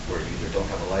accountant, where you either don't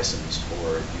have a license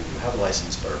or you have a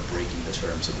license but are breaking the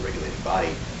terms of the regulating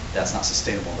body. That's not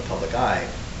sustainable in the public eye,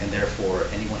 and therefore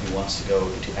anyone who wants to go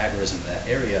into agorism in that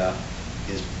area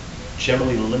is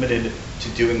generally limited to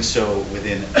doing so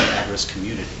within an agorist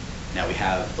community. Now we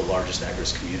have the largest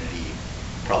agorist community,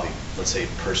 probably, let's say,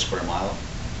 per square mile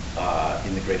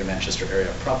in the greater Manchester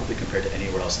area, probably compared to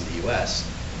anywhere else in the US,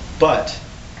 but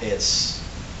it's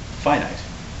finite.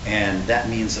 And that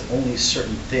means that only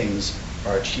certain things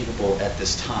are achievable at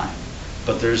this time.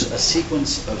 But there's a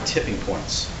sequence of tipping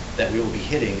points that we will be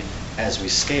hitting as we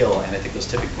scale, and I think those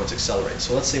tipping points accelerate.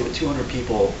 So let's say with 200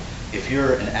 people, if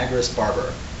you're an agorist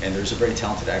barber, and there's a very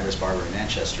talented agorist barber in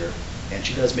Manchester, and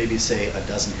she does maybe say a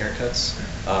dozen haircuts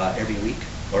every week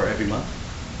or every month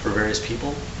for various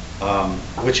people,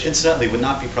 which incidentally would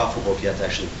not be profitable if you had to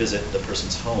actually visit the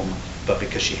person's home, but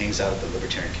because she hangs out at the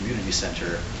Libertarian Community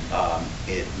Center,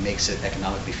 it makes it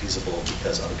economically feasible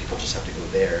because other people just have to go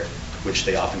there, which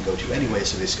they often go to anyway,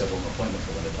 so they schedule an appointment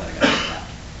for when they're planning on doing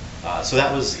that. So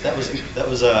that was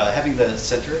having the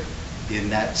center in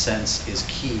that sense is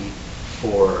key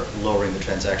for lowering the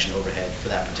transaction overhead for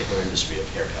that particular industry of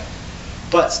haircut.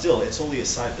 But still, it's only a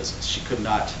side business. She could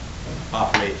not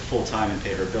operate full-time and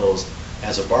pay her bills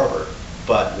as a barber,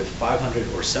 but with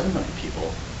 500 or 700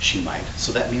 people, she might.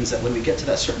 So that means that when we get to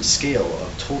that certain scale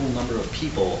of total number of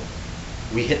people,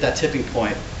 we hit that tipping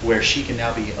point where she can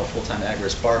now be a full-time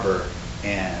agorist barber,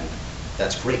 and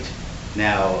that's great.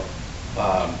 Now,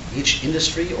 each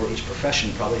industry or each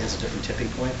profession probably has a different tipping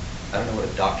point. I don't know what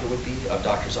a doctor would be.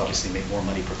 Doctors obviously make more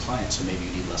money per client, so maybe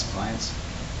you need less clients.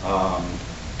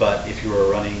 But if you were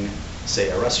running, say,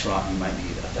 a restaurant, you might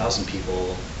need 1,000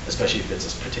 people, especially if it's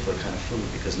a particular kind of food,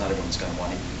 because not everyone's going to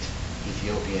want to eat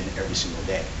Ethiopian every single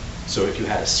day. So if you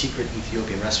had a secret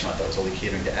Ethiopian restaurant that was only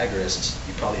catering to agorists,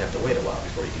 you probably have to wait a while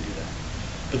before you can do that.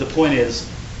 But the point is,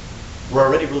 we're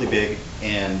already really big,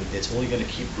 and it's only going to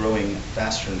keep growing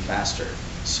faster and faster.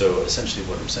 So essentially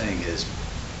what I'm saying is,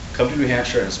 come to New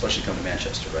Hampshire, and especially come to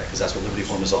Manchester, right? Because that's what Liberty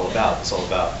Forum is all about. It's all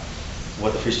about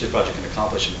what the Free State Project can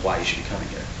accomplish and why you should be coming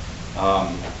here.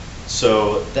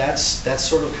 So that's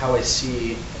sort of how I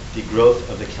see the growth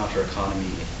of the counter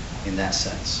economy in that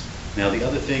sense. Now the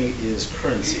other thing is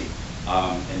currency,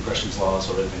 and Gresham's law has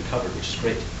already been covered, which is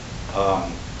great.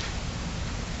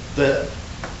 The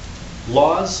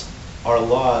laws are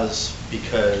laws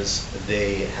because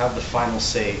they have the final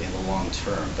say in the long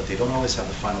term, but they don't always have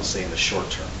the final say in the short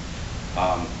term.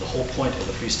 The whole point of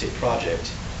the Free State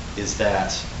Project is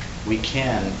that we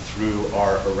can, through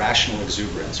our irrational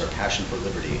exuberance, our passion for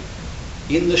liberty,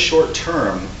 in the short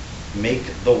term, make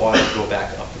the water go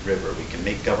back up the river. We can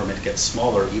make government get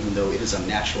smaller, even though it is a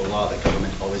natural law that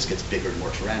government always gets bigger and more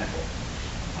tyrannical.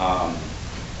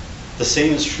 The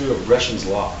same is true of Gresham's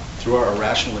law. Through our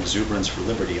irrational exuberance for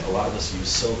liberty, a lot of us use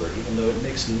silver, even though it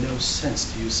makes no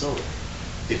sense to use silver.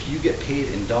 If you get paid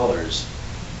in dollars,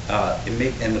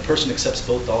 and the person accepts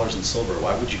both dollars and silver,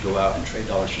 why would you go out and trade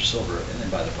dollars for silver and then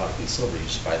buy the product in silver? You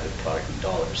just buy the product in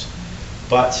dollars.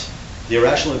 But the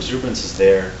irrational exuberance is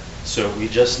there, so we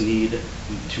just need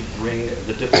to bring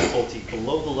the difficulty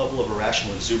below the level of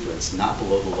irrational exuberance, not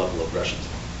below the level of Gresham's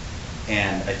law.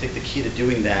 And I think the key to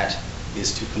doing that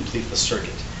is to complete the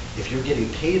circuit. If you're getting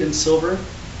paid in silver,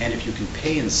 and if you can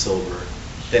pay in silver,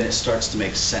 then it starts to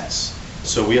make sense.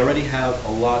 So we already have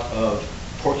a lot of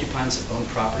porcupines that own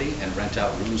property and rent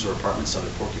out rooms or apartments to other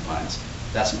porcupines.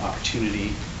 That's an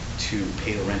opportunity to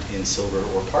pay the rent in silver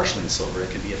or partially in silver.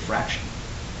 It can be a fraction,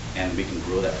 and we can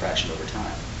grow that fraction over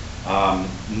time.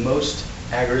 Most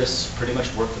agorists pretty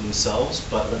much work for themselves,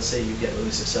 but let's say you get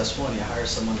really successful and you hire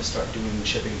someone to start doing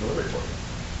shipping and delivery for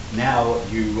you. Now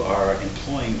you are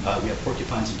employing, we have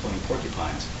porcupines employing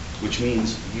porcupines, which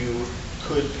means you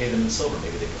could pay them in silver.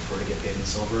 Maybe they prefer to get paid in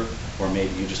silver, or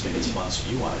maybe you just think it's fun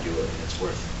so you want to do it and it's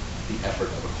worth the effort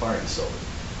of acquiring silver.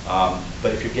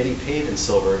 But if you're getting paid in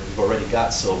silver, you've already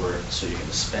got silver, so you're going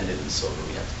to spend it in silver.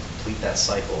 We have to complete that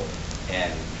cycle,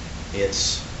 and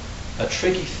it's a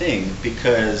tricky thing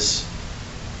because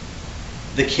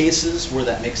the cases where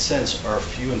that makes sense are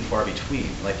few and far between.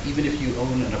 Like even if you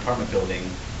own an apartment building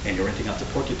and you're renting out to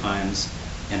porcupines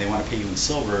and they want to pay you in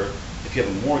silver, if you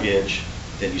have a mortgage,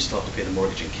 then you still have to pay the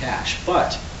mortgage in cash.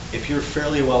 But if you're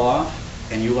fairly well off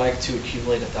and you like to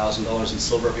accumulate $1,000 in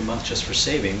silver every month just for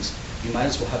savings, you might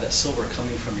as well have that silver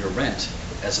coming from your rent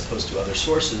as opposed to other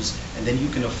sources, and then you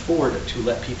can afford to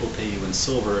let people pay you in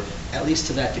silver, at least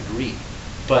to that degree.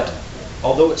 But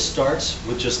although it starts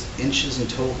with just inches and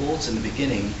toe holds in the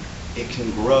beginning, it can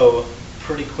grow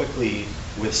pretty quickly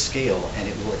with scale, and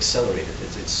it will accelerate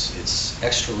it. It's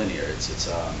extra linear, it's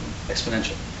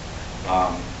exponential.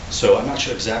 So I'm not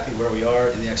sure exactly where we are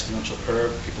in the exponential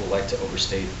curve. People like to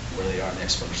overstate where they are in the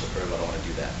exponential curve. I don't want to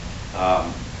do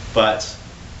that. But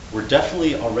we're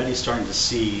definitely already starting to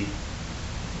see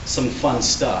some fun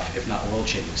stuff, if not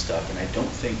world-changing stuff, and I don't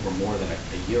think we're more than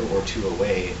a year or two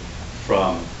away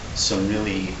from some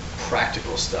really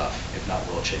practical stuff, if not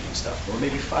world-changing stuff. We're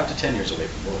maybe 5 to 10 years away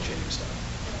from world-changing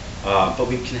stuff. But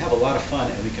we can have a lot of fun,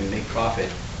 and we can make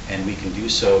profit, and we can do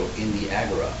so in the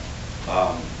agora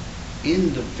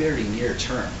in the very near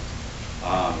term.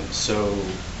 So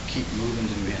keep moving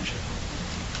to New Hampshire.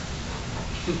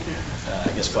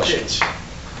 I guess questions?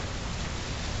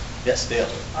 Yes, Dale.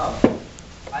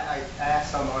 I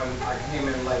asked someone, I came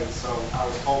in late, so I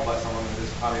was told by someone that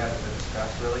this probably hasn't been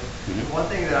discussed really. Mm-hmm. One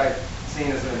thing that I've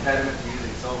seen as an impediment to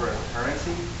using silver as a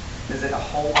currency is that a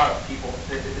whole lot of people,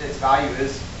 its value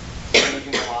is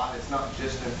changing a lot. It's not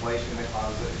just inflation that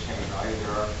causes it to change value.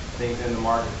 There are things in the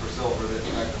market for silver that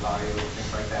affect the value and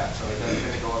things like that. So it does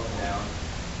tend to go up and down.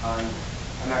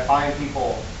 And I find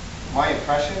people, my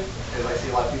impression is I see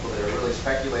a lot of people that are really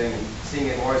speculating and seeing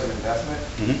it more as an investment.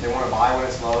 Mm-hmm. They want to buy when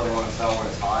it's low, they want to sell when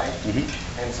it's high. Mm-hmm.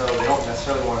 And so they don't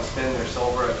necessarily want to spend their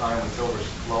silver at a time when silver's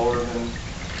lower than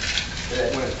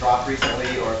when it's dropped recently,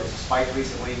 or if it's spiked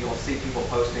recently. You'll see people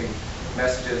posting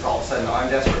messages all of a sudden, I'm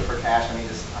desperate for cash, I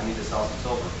need to sell some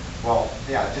silver. Well,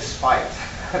 yeah, it just spiked.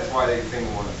 That's why they seem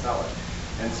to want to sell it.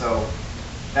 And so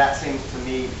that seems to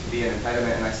me to be an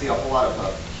impediment, and I see a whole lot of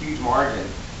a huge margin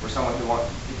where someone who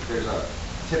wants, there's a,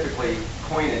 typically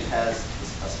coinage has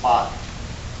a spot.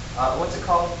 What's it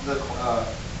called? The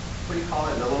what do you call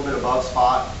it? The little bit above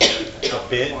spot. A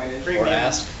bid coinage. or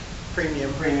ask?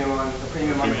 Premium. premium on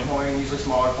the coin, usually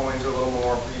smaller coins are a little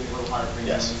more, a little higher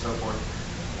premium Yes. and so forth.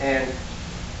 And,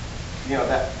 you know,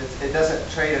 that, it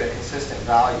doesn't trade at a consistent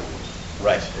value.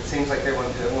 Right. It seems like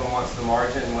everyone wants the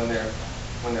margin when they're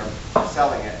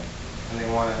selling it, and they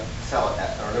want to sell it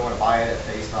at, or they want to buy it at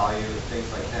face value, and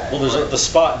things like that. Well, there's the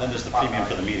spot, and then there's the premium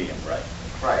for the medium, right?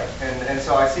 Right, and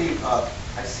so I see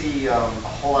a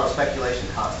whole lot of speculation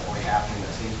constantly happening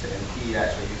that seems to impede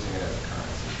actually using it as a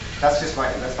currency.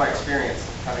 That's my experience,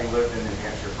 having lived in New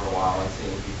Hampshire for a while and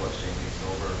seeing people exchanging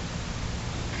silver.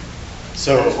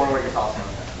 So, I was wondering what your thoughts are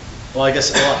on that. well, I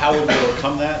guess, how would we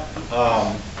overcome that?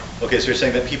 Okay, so you're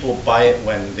saying that people buy it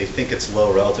when they think it's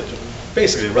low relative to,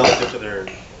 basically relative to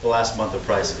the last month of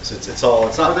prices. It's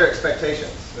not. For their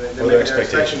expectations. They're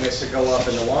expecting it to go up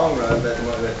in the long run, but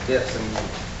when it dips and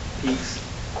peaks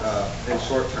in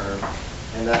short term,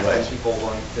 and that's when people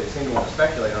they seem to want to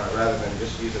speculate on it rather than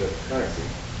just use it as a currency,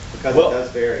 because it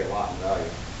does vary a lot in value.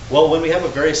 Well, when we have a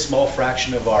very small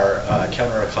fraction of our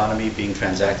counter economy being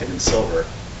transacted in silver,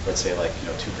 let's say like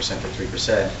 2% or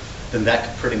 3%, then that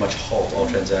could pretty much halt all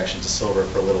transactions of silver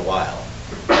for a little while.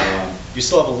 You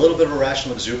still have a little bit of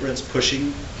irrational exuberance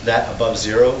pushing that above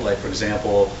zero. Like, for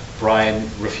example, Brian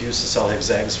refused to sell his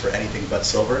eggs for anything but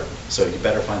silver, so you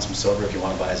better find some silver if you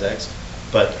want to buy his eggs.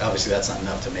 But obviously that's not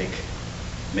enough to make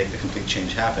the complete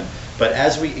change happen. But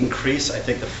as we increase, I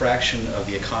think, the fraction of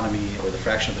the economy or the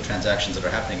fraction of the transactions that are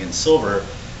happening in silver,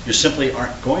 you simply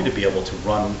aren't going to be able to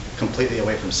run completely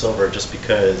away from silver just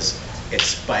because it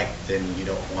spiked and you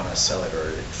don't want to sell it,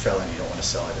 or it fell and you don't want to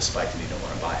sell it, it spiked and you don't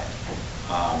want to buy it.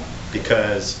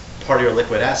 Because part of your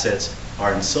liquid assets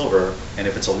are in silver, and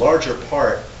if it's a larger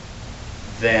part,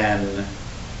 then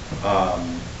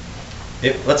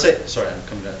let's say, sorry, I'm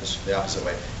coming at this the opposite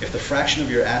way. If the fraction of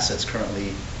your assets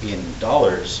currently in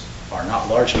dollars are not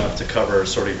large enough to cover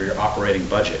sort of your operating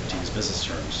budget, to use business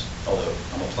terms, although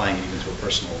I'm applying it even to a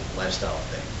personal lifestyle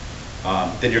thing,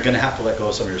 then you're going to have to let go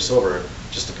of some of your silver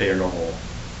just to pay your normal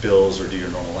bills or do your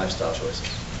normal lifestyle choices.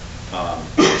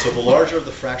 So the larger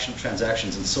the fraction of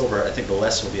transactions in silver, I think the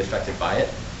less will be affected by it.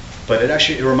 But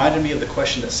it reminded me of the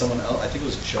question that someone else, I think it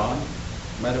was John,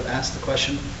 might have asked the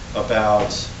question about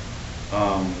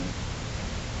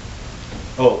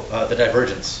the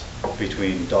divergence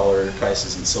between dollar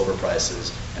prices and silver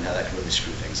prices and how that can really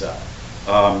screw things up.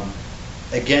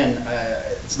 Again,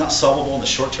 it's not solvable in the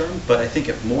short term, but I think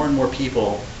if more and more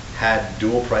people had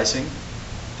dual pricing,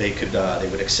 they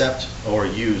would accept or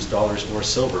use dollars or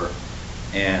silver,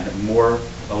 and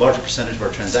a larger percentage of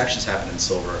our transactions happen in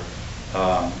silver,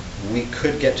 we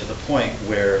could get to the point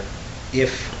where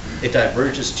if it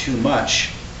diverges too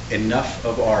much, enough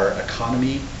of our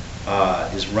economy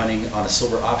is running on a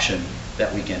silver option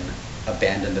that we can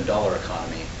abandon the dollar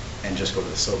economy and just go to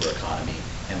the silver economy,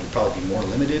 and we'd probably be more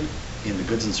limited in the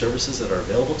goods and services that are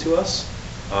available to us.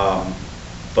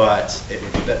 But it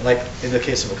would be like in the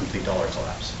case of a complete dollar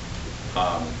collapse.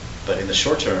 But in the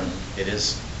short term, it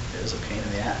is a pain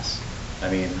in the ass. I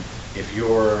mean, if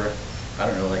you're, I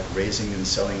don't know, like raising and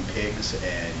selling pigs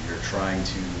and you're trying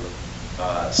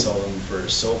to sell them for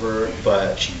silver,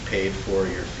 but you paid for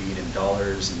your feed in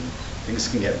dollars, and things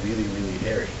can get really, really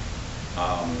hairy.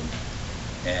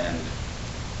 And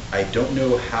I don't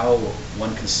know how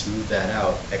one can smooth that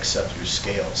out except through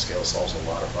scale. Scale solves a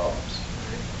lot of problems.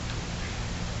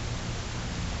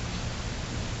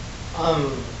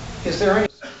 Is there any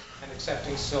in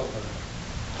accepting silver?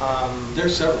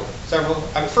 There's several. Several.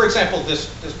 For example, this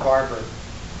barber.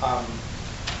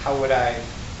 How would I?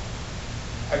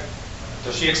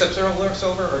 Does she accept silver?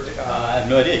 Or, I have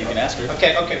no idea. You can ask her.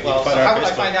 Okay. Well, so how would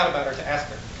I find out about her to ask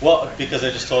her? Well, because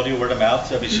I just told you word of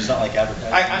mouth. I mean, she's not like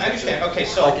advertising. I understand. Okay,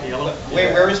 so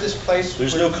where is this place?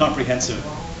 There's no comprehensive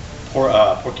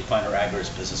porcupine or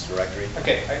Agorism business directory.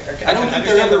 Okay, I don't think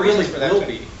there ever really will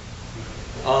be.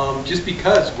 Just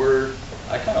because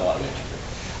I kind of want to.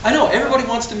 I know everybody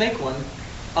wants to make one.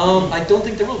 I don't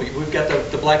think there will be. We've got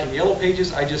the black and yellow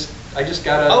pages. I just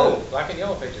got a. Oh, black and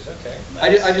yellow pages. Okay.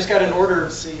 Nice. I just got an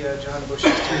order. See John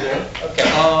Bush's tree there. Okay.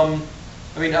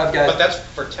 I mean, I've got. But that's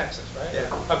for Texas, right?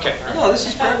 Yeah. Okay. No, this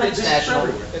is for It's national.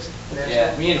 everywhere. It's Yeah,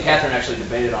 national. me and Catherine actually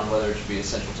debated on whether it should be a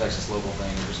Central Texas local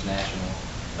thing or just national.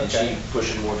 And Okay. she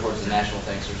pushed it more towards the national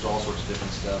thing, so there's all sorts of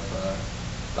different stuff.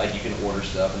 Like you can order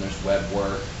stuff and there's web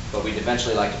work, but we'd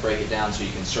eventually like to break it down so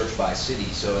you can search by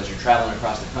city. So as you're traveling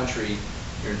across the country,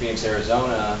 you're in Phoenix,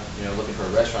 Arizona, looking for a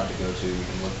restaurant to go to, you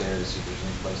can look there to see if there's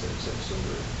any place that accepts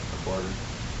silver or barter.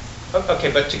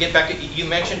 Okay, but to get back, you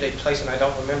mentioned a place, and I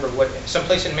don't remember what,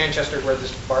 someplace in Manchester where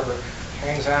this barber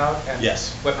hangs out? And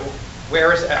Yes.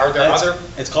 Where is, are there other?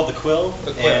 It's called the Quill,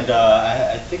 The Quill. and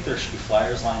I think there should be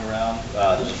flyers lying around.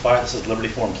 There's a flyer that says Liberty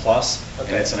Forum Plus, and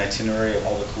Okay. it's an itinerary of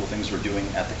all the cool things we're doing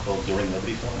at the Quill during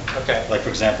Liberty Forum. Okay. Like, for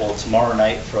example, tomorrow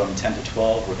night from 10 to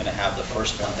 12, we're going to have the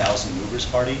first 1,000 Movers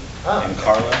Party, Oh, and okay.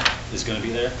 Carla is going to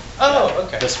be there. Oh, Yeah,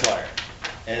 okay. This flyer.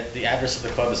 And the address of the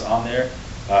club is on there.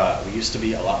 We used to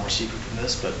be a lot more secret than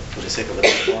this, but for the sake of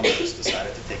Liberty Forum, we just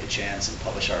decided to take a chance and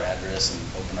publish our address and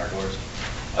open our doors.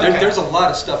 Okay. There's a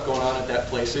lot of stuff going on at that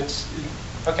place. It's,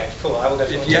 Okay, cool, I will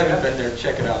definitely. if you check it haven't out. been there,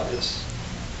 check it out. It's,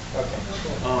 Okay,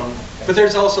 cool. but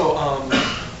there's also,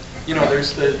 you know,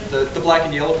 there's the black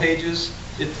and yellow pages.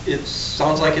 It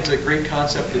sounds like it's a great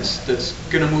concept that's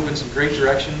going to move in some great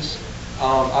directions.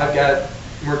 I've got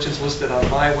merchants listed on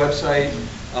my website.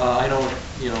 I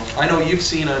know you've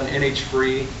seen on NH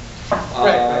Free.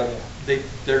 Right, yeah.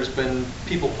 There's been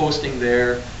people posting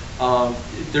there.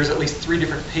 There's at least 3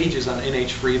 different pages on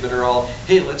NH Free that are all,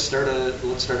 hey, let's start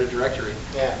a directory.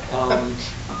 Yeah.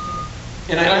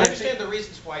 And And I I understand the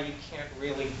reasons why you can't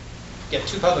really get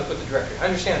too public with the directory. I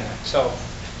understand that, so.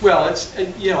 Well, it's,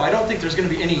 you know, I don't think there's going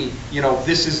to be any, you know,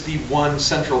 this is the one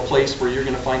central place where you're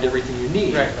going to find everything you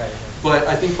need. Right. But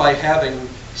I think by having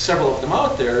several of them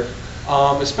out there,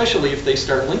 especially if they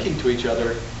start linking to each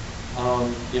other,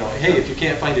 you know, hey, if you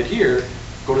can't find it here,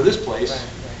 go to this place.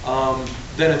 Right.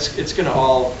 Then it's going to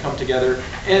all come together.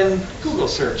 And Google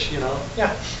search, you know.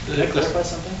 Yeah. Can I clarify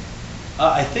something?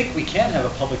 I think we can have a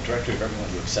public directory of everyone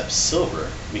who accepts silver.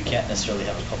 We can't necessarily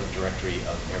have a public directory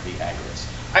of every agorist.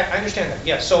 I understand that,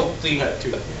 yeah, so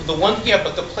the one, yeah,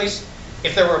 but the place,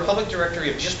 if there were a public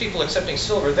directory of just people accepting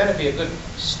silver, then it'd be a good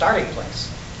starting place,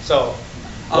 so.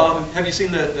 Have you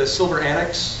seen the Silver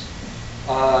Annex?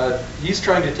 He's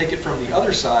trying to take it from the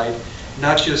other side,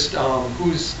 not just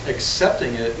who's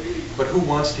accepting it, but who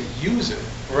wants to use it.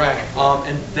 Right.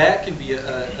 And that can be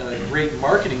a great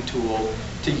marketing tool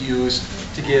to use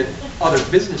to get other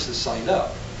businesses signed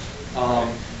up.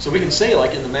 So we can say,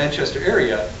 like in the Manchester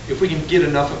area, if we can get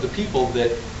enough of the people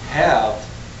that have,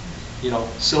 you know,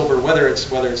 silver, whether it's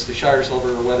the Shire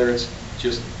silver or whether it's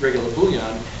just regular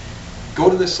bullion, go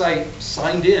to the site,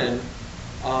 signed in,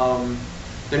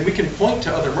 then we can point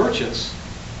to other merchants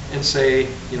and say,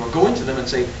 you know, go into them and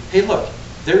say, hey, look,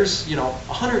 there's, you know,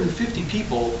 150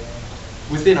 people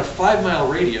within a 5-mile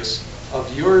radius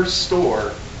of your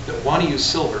store that want to use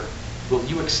silver. Will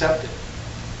you accept it?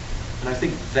 And I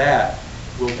think that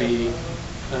will be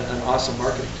an awesome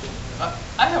marketing tool.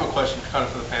 I have a question kind of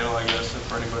for the panel, I guess, and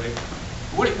for anybody.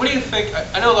 What do you think?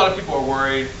 I know a lot of people are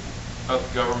worried about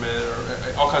the government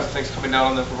or all kinds of things coming down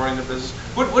on them for running their business.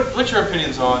 What's your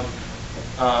opinions on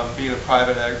being a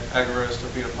private agorist or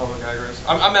being a public agorist?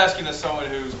 I'm asking as someone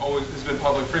who's been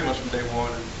public pretty much from day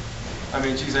one. And, I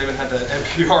mean, geez, I even had that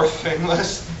NPR thing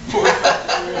last where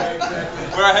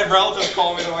I had relatives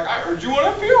call me. They're like, "I heard you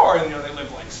on NPR," and you know they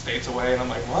live like states away, and I'm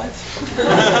like, "What?"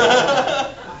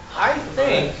 I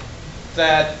think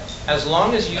that as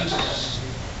long as you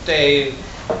stay,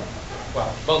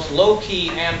 well, both low-key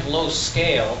and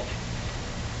low-scale,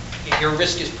 your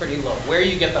risk is pretty low. Where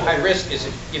you get the high risk is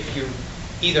if you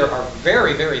either are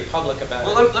very, very public about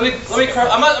Well, it. let me.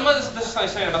 I'm not necessarily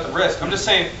saying about the risk. I'm just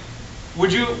saying,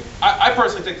 would you? I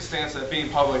personally take the stance that being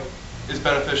public is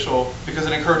beneficial because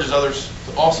it encourages others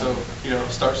to also, you know,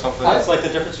 start something. It's like the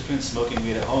difference between smoking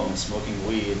weed at home and smoking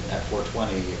weed at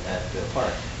 420 at the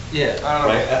park. Yeah. I don't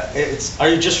know. Right? Are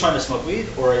you just trying to smoke weed,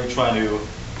 or are you trying to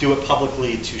do it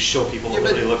publicly to show people what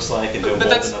it looks like and to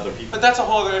embolden other people? But that's a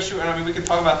whole other issue, and I mean, we could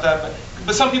talk about that,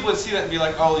 but some people would see that and be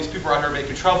like, oh, these people are out here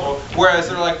making trouble, whereas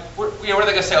they're like, what are they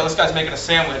going to say? Oh, this guy's making a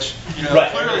sandwich, you know,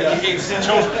 Right. clearly he hates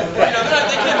children. You know,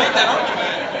 they can't make that argument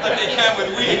like they can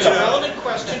with weed. It's a relevant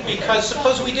question because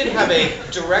suppose we did have a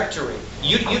directory.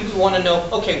 You'd want to know,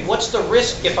 okay, what's the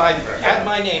risk if I add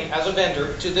my name as a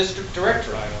vendor to this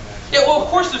directory? Yeah, well, of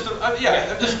course there's the, I'm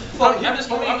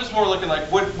just more looking like,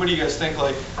 what do you guys think?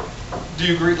 Like, do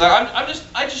you agree? Like, I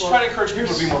just try to encourage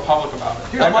people to be more public about it.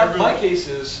 Here's my case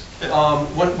is,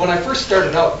 when I first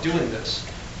started out doing this,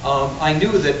 I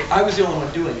knew that I was the only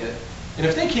one doing it, and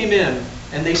if they came in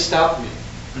and they stopped me,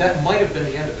 that might have been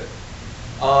the end of it.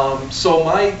 So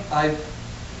I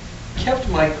kept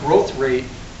my growth rate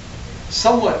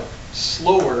somewhat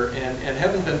slower and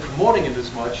haven't been promoting it as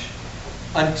much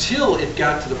until it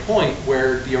got to the point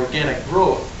where the organic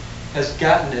growth has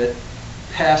gotten it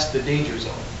past the danger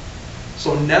zone.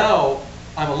 So now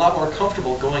I'm a lot more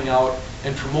comfortable going out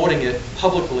and promoting it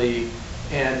publicly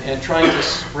and trying to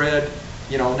spread,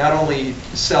 you know, not only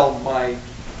sell my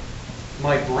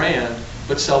brand,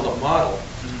 but sell the model.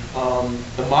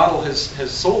 The model has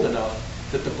sold enough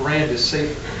that the brand is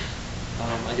safer,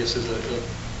 I guess is a way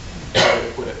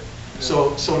to put it.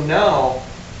 So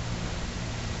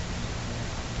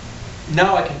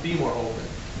now I can be more open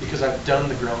because I've done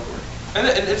the groundwork. And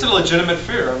it's a legitimate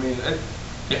fear. I mean,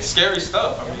 it's scary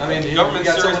stuff. I mean, you government's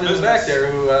got serious someone in the back business.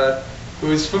 there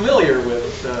who is familiar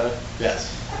with Yes.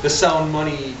 the sound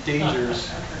money dangers.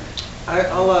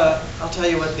 I'll tell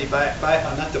you what the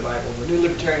not the Bible, the New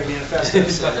Libertarian Manifesto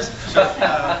says.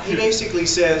 He basically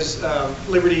says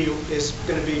liberty is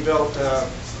going to be built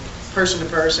person to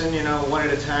person, one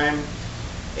at a time,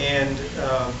 and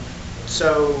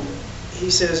so he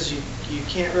says you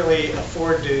can't really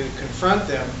afford to confront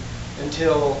them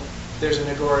until there's an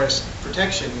Agorist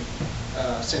protection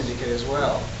syndicate as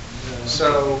well.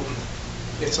 So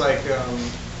it's like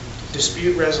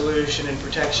dispute resolution and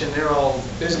protection, they're all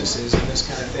businesses in this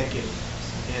kind of thinking.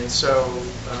 And so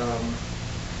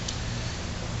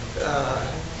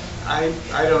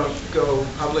I don't go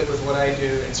public with what I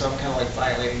do, and so I'm kind of like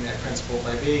violating that principle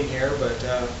by being here, but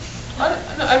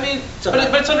I mean,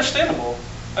 but it's understandable.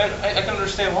 I can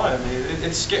understand why. I mean, it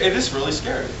is really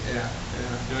scary. Yeah.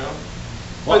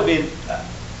 Well, I mean,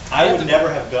 I would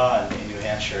never have gone in New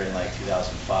Hampshire in like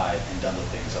 2005 and done the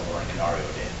things that Lauren Canario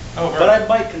did. Oh, right. But I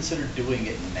might consider doing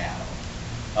it now.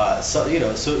 So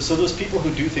those people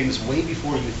who do things way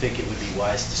before you think it would be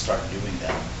wise to start doing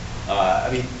them. I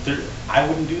mean, I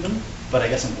wouldn't do them, but I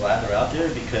guess I'm glad they're out there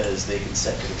because they can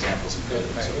set good examples and good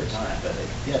things over time. But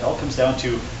yeah, it all comes down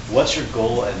to what's your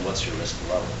goal and what's your risk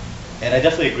level. And I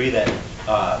definitely agree that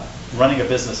running a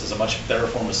business is a much better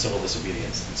form of civil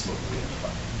disobedience than smoking weed in the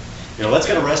park. Let's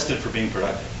get arrested for being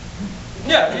productive.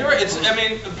 Yeah, you're right. I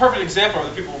mean, a perfect example of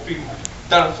the people feeding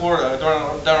down in Florida,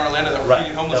 down in Orlando that were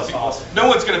feeding homeless That's people. awesome. No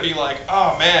one's going to be like,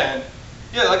 oh man.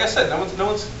 Yeah, like I said, no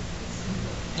one's.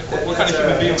 What kind of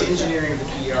human being it's would? engineering the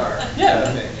PR.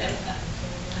 Yeah. Yeah.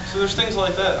 So there's things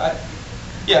like that.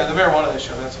 Yeah, the marijuana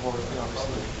issue, that's a whole other thing,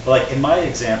 obviously. Like in my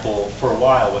example, for a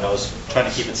while when I was trying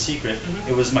to keep it secret,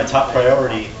 it was my top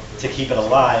priority to keep it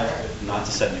alive, not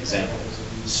to set an example.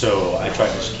 So I tried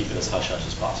to just keep it as hush-hush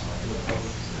as possible.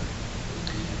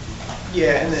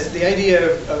 Yeah, and the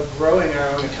idea of growing our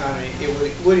own economy, it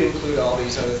would include all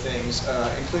these other things,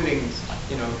 including,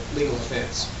 legal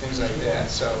offense, things like that.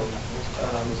 So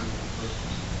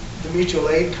the mutual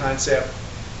aid concept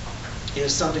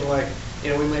is something like, we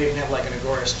might even have like an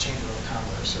Agorist Chamber of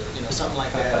Commerce, or something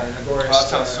like that, or an Agorist That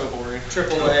sounds so boring.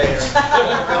 AAA.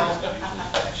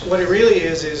 Or, what it really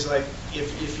is like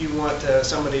if you want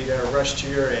somebody to rush to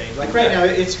your aid. Like right now,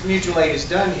 it's mutual aid is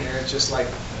done here. It's just like.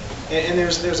 And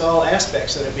there's all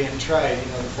aspects that are being tried,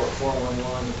 the Port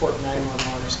 411, the Port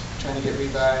 911 is trying to get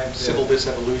revived. Civil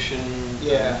disevolution,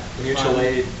 Yeah. mutual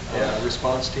aid, Yeah.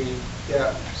 response team.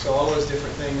 Yeah, so all those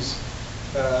different things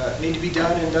need to be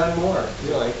done and done more,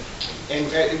 really. And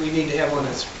we need to have one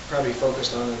that's probably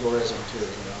focused on agorism too,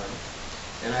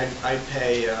 And I'd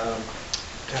pay, God,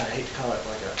 I hate to call it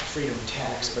like a freedom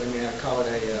tax, but I mean, I'd call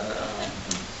it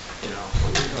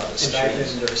what do you call it, a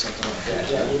stipend or something like that.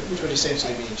 Yeah, which would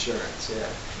essentially be insurance, yeah.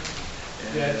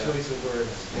 And, Yeah, choice of words.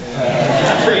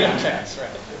 Freedom tax, right.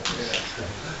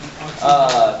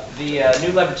 The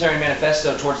New Libertarian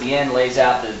Manifesto towards the end lays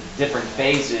out the different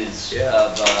phases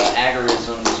of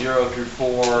agorism, 0 through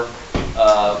 4,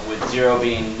 with 0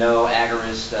 being no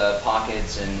agorist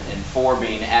pockets and 4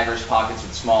 being agorist pockets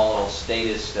with small little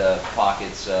statist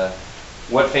pockets.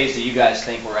 What phase do you guys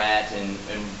think we're at, and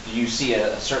do you see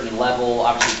a certain level,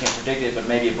 obviously you can't predict it, but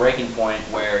maybe a breaking point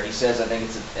where he says, I think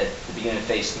it's at the beginning of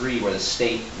phase 3, where the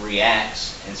state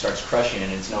reacts and starts crushing it,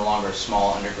 and it's no longer a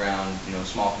small underground,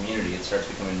 small community, it starts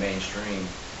becoming mainstream.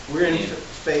 We're in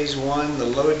phase 1, the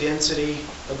low-density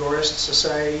agorist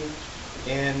society,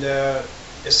 and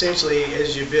essentially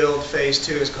as you build, phase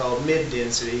 2 is called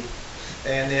mid-density,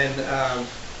 and then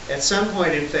at some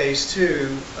point in phase 2,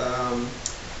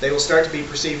 they will start to be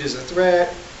perceived as a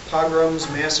threat. Pogroms,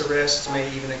 mass arrests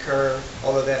may even occur,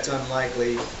 although that's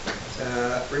unlikely.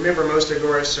 Remember, most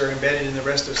agorists are embedded in the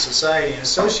rest of society, and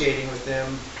associating with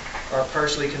them are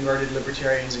partially converted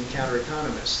libertarians and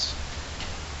counter-economists.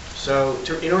 So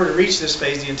in order to reach this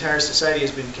phase, the entire society has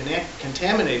been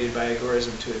contaminated by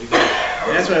agorism to a degree.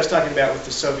 And that's what I was talking about with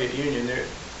the Soviet Union.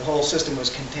 The whole system was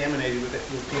contaminated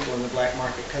with people in the black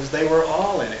market because they were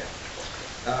all in it.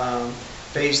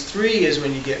 Phase 3 is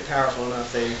when you get powerful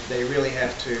enough, they really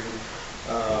have to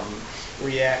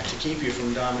react to keep you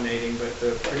from dominating, but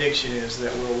the prediction is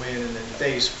that we'll win. And then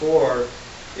phase 4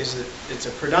 is that it's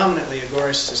a predominantly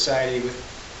agorist society with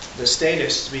the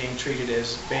statists being treated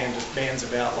as bands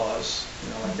of outlaws,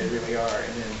 like they really are,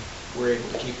 and then we're able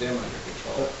to keep them under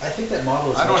control. I think that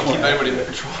model is I don't much want to keep more anybody under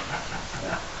accurate.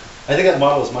 control. I think that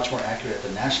model is much more accurate at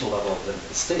the national level than at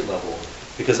the state level,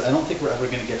 because I don't think we're ever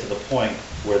going to get to the point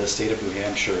where the state of New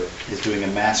Hampshire is doing a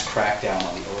mass crackdown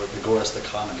on the agorist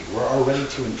economy. We're already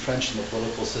too entrenched in the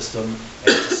political system,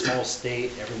 and it's a small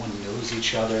state, everyone knows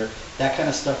each other. That kind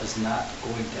of stuff is not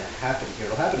going to happen here.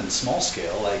 It'll happen in small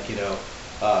scale, like,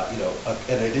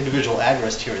 an individual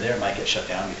agorist here or there might get shut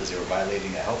down because they were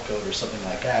violating a health code or something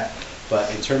like that. But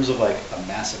in terms of like a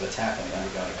massive attack on the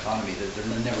underground economy,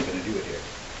 they're never going to do it here.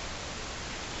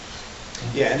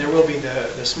 Yeah, and there will be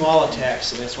the small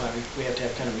attacks, and that's why we have to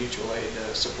have kind of mutual aid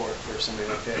support for somebody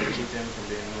like that to keep them from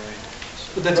being ruined.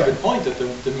 But that's a good point, that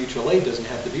the mutual aid doesn't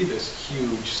have to be this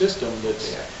huge system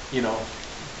that's,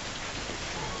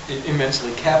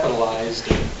 immensely capitalized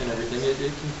and everything. It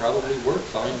can probably work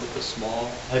fine with a small...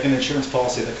 Like an insurance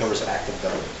policy that covers active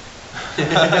government.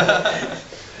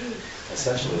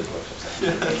 Essentially is what it comes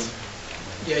down to.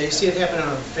 Yeah, you see it happening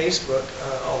on Facebook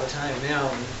all the time now.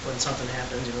 When something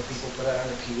happens, people put out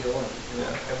an appeal, and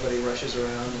everybody rushes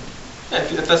around. Yeah,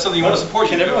 if that's something you want to support,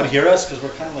 can everyone hear us? Because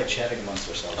we're kind of like chatting amongst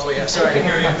ourselves. Oh yeah, sorry.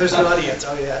 There's an audience.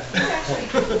 Oh yeah.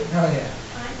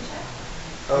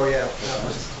 Oh yeah.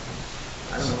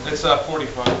 I don't know. It's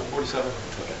 45, 47.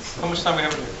 How much time we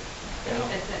have in here?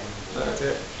 That's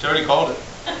it. She already called it.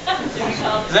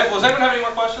 Was anyone have any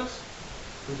more questions?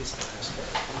 Who gets the last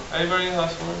card? Anybody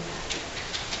last word?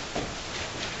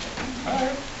 All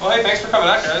right. Well, hey, thanks for coming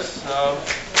out, guys.